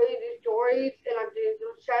do stories, and I do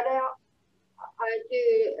some shout out. I do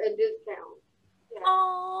a discount. Yeah.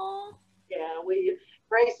 Aww. Yeah,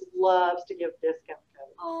 Grace loves to give discount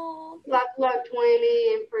codes. Oh. Like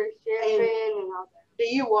 20 and free shipping and all that. Do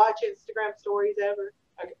you watch Instagram stories ever?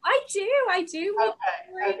 Okay. I do.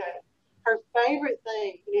 Okay. Her favorite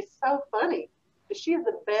thing, and it's so funny, but she is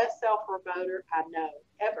the best self-promoter I know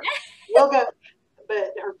ever. We'll go,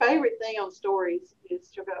 but her favorite thing on stories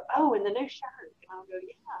is she'll go, oh, and the new shirt. And I'll go,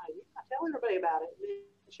 yeah, tell everybody about it. And then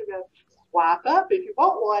she'll go, swipe up if you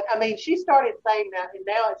want one. I mean, she started saying that, and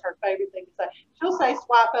now it's her favorite thing to say. She'll say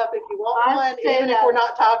swipe up if you want one, even if we're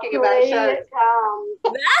not talking about shirts.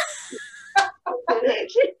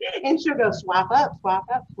 And she'll go swipe up, swipe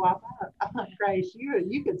up, swipe up. I'm like, Grace,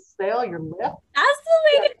 you could sell your lip. That's the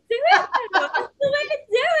way to do it. That's the way to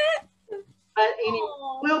do it. But anyway,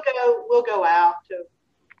 we'll go out to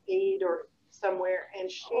eat or somewhere, and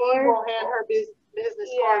she will hand her business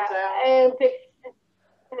cards out. And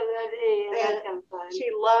she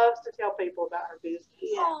loves to tell people about her business.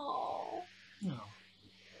 Yeah. Oh.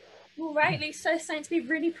 Well, rightly so, something to be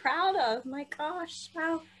really proud of. My gosh,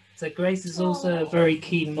 wow. So Grace is also a very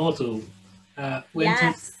keen model.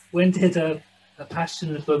 Yes. When did a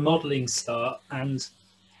passion for modelling start, and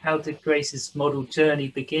how did Grace's model journey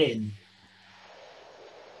begin?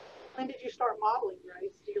 When did you start modeling,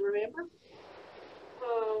 Grace? Do you remember? A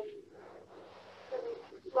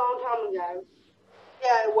long time ago.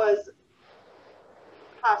 Yeah, it was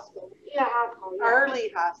high school. Yeah, high school. Yeah. Early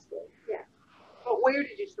high school. Yeah. But where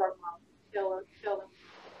did you start modeling? Tell them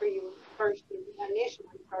where you first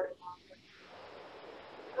initially started modeling.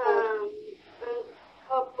 A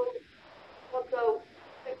couple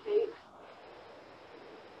boutiques.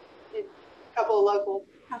 Couple of local.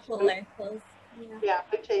 Couple of locals. Yeah,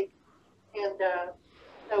 boutique. And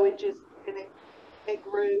so it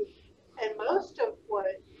grew. And most of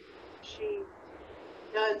what she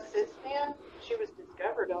done since then, she was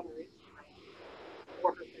discovered on her Instagram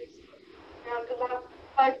or her Facebook. Yeah, because I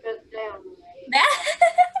typed this down.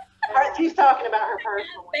 She's talking about her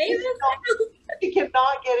personal one. She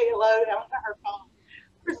cannot get it loaded onto her phone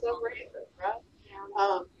for some reason, right?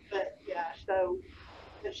 But yeah, so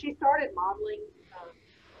she started modeling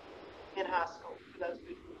in high school for those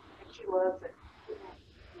people, and she loves it.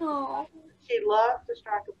 Oh. She loves to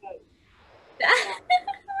strike a pose.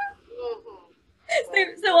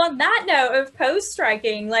 So on that note of pose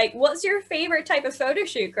striking, like, what's your favorite type of photo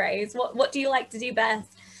shoot, Grace? What do you like to do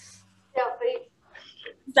best?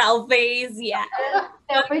 Selfies, yeah.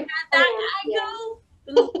 Selfies. That angle.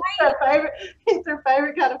 It's her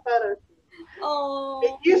favorite kind of photo. Oh.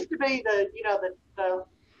 It used to be the tongue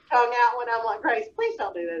out one. I'm like, Grace, please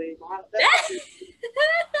don't do that anymore.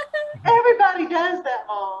 Everybody does that,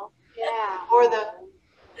 Mom. Yeah. Or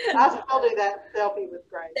I still do that selfie with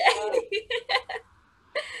Grace.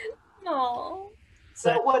 Oh.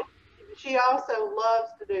 So what? She also loves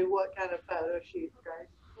to do what kind of photo shoots, Grace?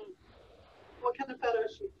 What kind of photo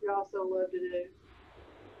shoots you also love to do?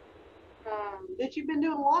 That you've been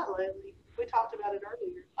doing a lot lately. We talked about it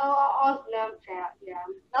earlier. Oh, on Snapchat, yeah.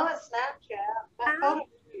 Not Snapchat. That photo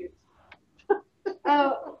shoots.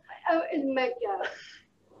 Oh, it's makeup.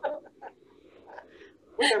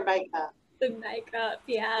 With her makeup. The makeup,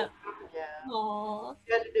 yeah. Yeah. Aww.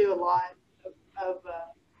 She had to do a lot of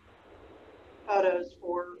photos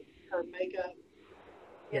for her makeup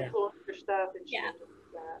Yeah. influencer stuff, and she Yeah. had to do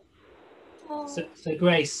that. So,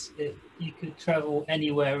 Grace, if you could travel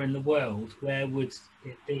anywhere in the world, where would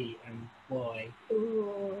it be and why?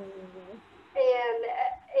 Ooh. In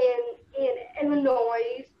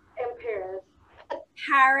Illinois and Paris.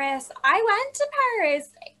 Paris. I went to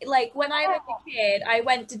Paris. Like when I was a kid, I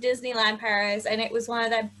went to Disneyland Paris, and it was one of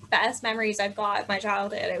the best memories I've got of my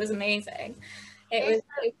childhood. It was amazing. It was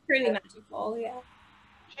pretty magical. Yeah.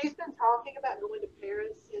 She's been talking about going to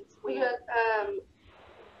Paris since we. Because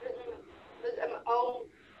own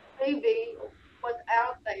TV was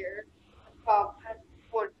out there called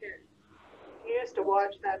Passport Paris. We used to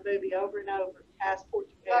watch that movie over and over, Passport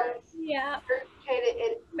to Paris. Yeah.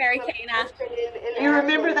 Mary-Kate and Ashley. You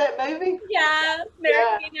remember that movie? Yeah,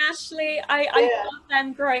 Mary-Kate and Ashley. I love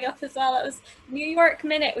them growing up as well. It was New York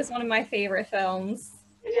Minute was one of my favorite films.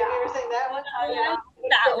 Did you ever see that one? Yeah,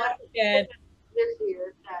 that was good. This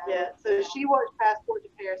year. Yeah, so she watched Passport to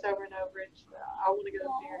Paris over and over, and I want to go to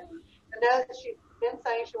Paris. I know that she's been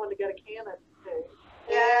saying she wanted to go to Canada too.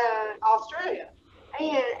 Yeah. Australia.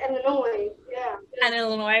 And Illinois, yeah. And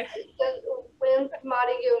Illinois. When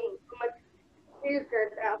somebody my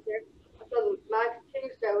t-shirts out there, so my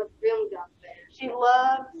t-shirt was filmed out there. She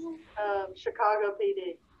loves Chicago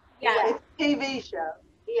PD. Yeah. It's a TV show.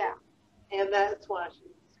 Yeah. And that's why she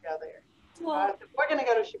wants to go there. Well, We're going to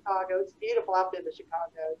go to Chicago. It's beautiful. I've been to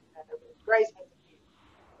Chicago. Grace has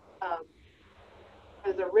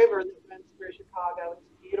there's a river that runs through Chicago. It's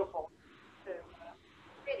beautiful.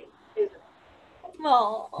 Pretty, isn't it?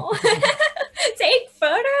 oh. Take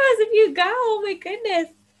photos if you go. Oh my goodness.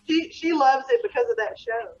 She loves it because of that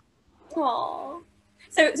show. Oh.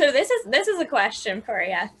 So this is a question for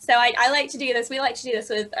you. So I like to do this. We like to do this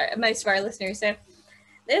with most of our listeners. So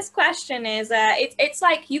this question is, it's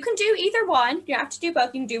like you can do either one. You don't have to do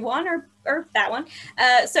both. You can do one or that one.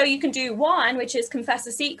 So you can do one, which is confess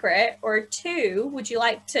a secret, or two, would you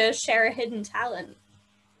like to share a hidden talent?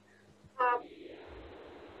 Well,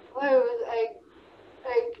 it was a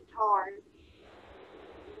guitar.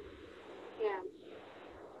 Yeah.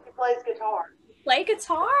 He plays guitar. Play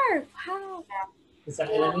guitar. Wow. Is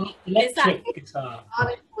that an electric guitar?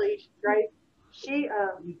 Honestly, she's great. She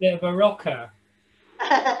A bit of a rocker.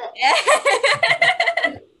 My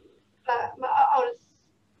oldest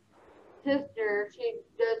sister, she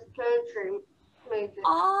does country music.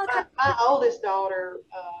 Oh, my oldest daughter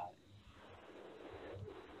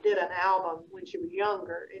did an album when she was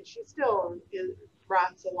younger, and she still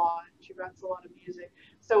writes a lot. She writes a lot of music,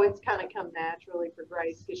 so it's kind of come naturally for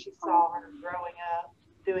Grace because she saw her growing up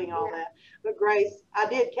doing all that. But Grace, I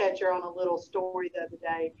did catch her on a little story the other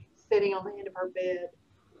day, sitting on the end of her bed,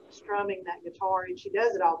 strumming that guitar, and she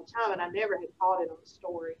does it all the time, and I never had caught it on the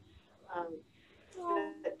story.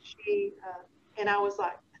 But she and I was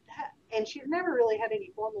like, that, and she's never really had any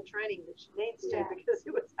formal training that she needs to because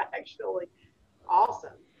it was actually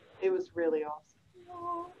awesome. It was really awesome.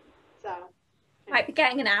 So might be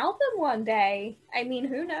getting an album one day. I mean,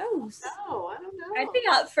 who knows? no, I don't know. I'd be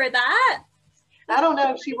up for that. I don't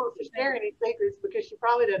know if she wants to share any secrets because she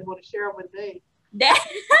probably doesn't want to share them with me.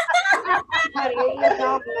 Honey, it's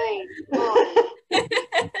all me.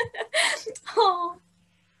 Oh.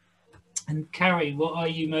 And Carrie, what are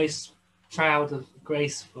you most proud of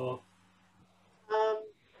Grace for?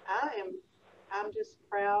 I'm just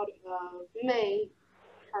proud of Me.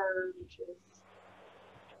 her. Just,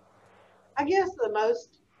 I guess the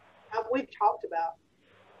most we've talked about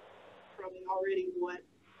probably already. What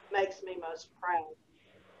makes me most proud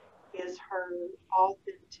is her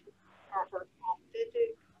authentic.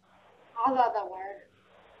 I love that word.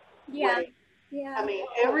 Yeah. way. Yeah. I mean,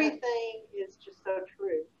 everything is just so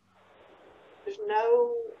true. There's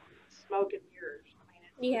no smoke and mirrors. I mean,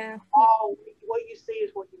 it's Yeah. all what you see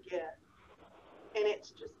is what you get, and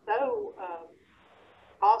it's just so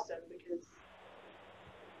awesome because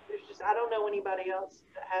there's just I don't know anybody else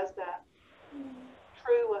that has that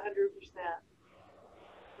true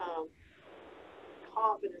 100%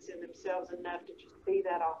 confidence in themselves enough to just be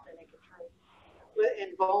that authentic and true,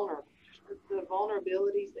 and vulnerable. Just the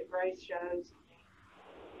vulnerabilities that Grace shows.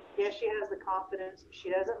 Yes, she has the confidence. She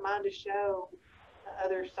doesn't mind to show the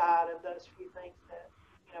other side of those few things that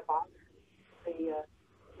bother her.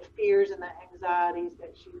 The fears and the anxieties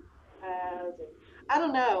that she has, and I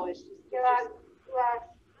don't know. It's just I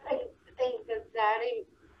think that Daddy,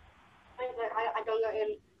 and know,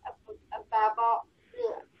 in a bad box,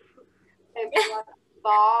 maybe like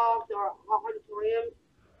bogs or auditoriums.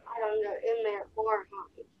 I don't know, in there for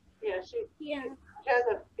heights. Yeah, she Yeah. has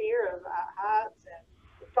a fear of heights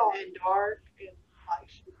and dark and like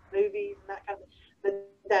movies and that kind of thing. But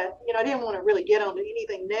that, you know, I didn't want to really get onto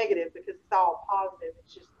anything negative because it's all positive.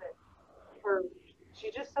 It's just that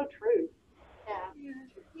she's just so true. Yeah.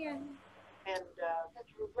 Yeah. And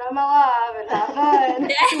I'm alive and have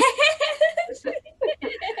fun.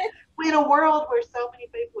 in a world where so many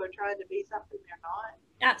people are trying to be something they're not,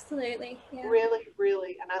 Absolutely. Yeah. really,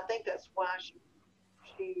 really, and I think that's why she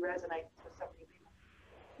resonates with so many people.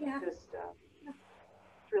 Yeah. Just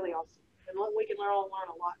it's really awesome, and we can all learn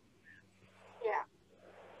a lot. Yeah.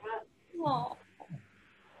 Aw.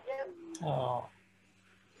 Yep. Oh.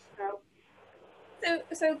 So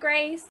So Grace,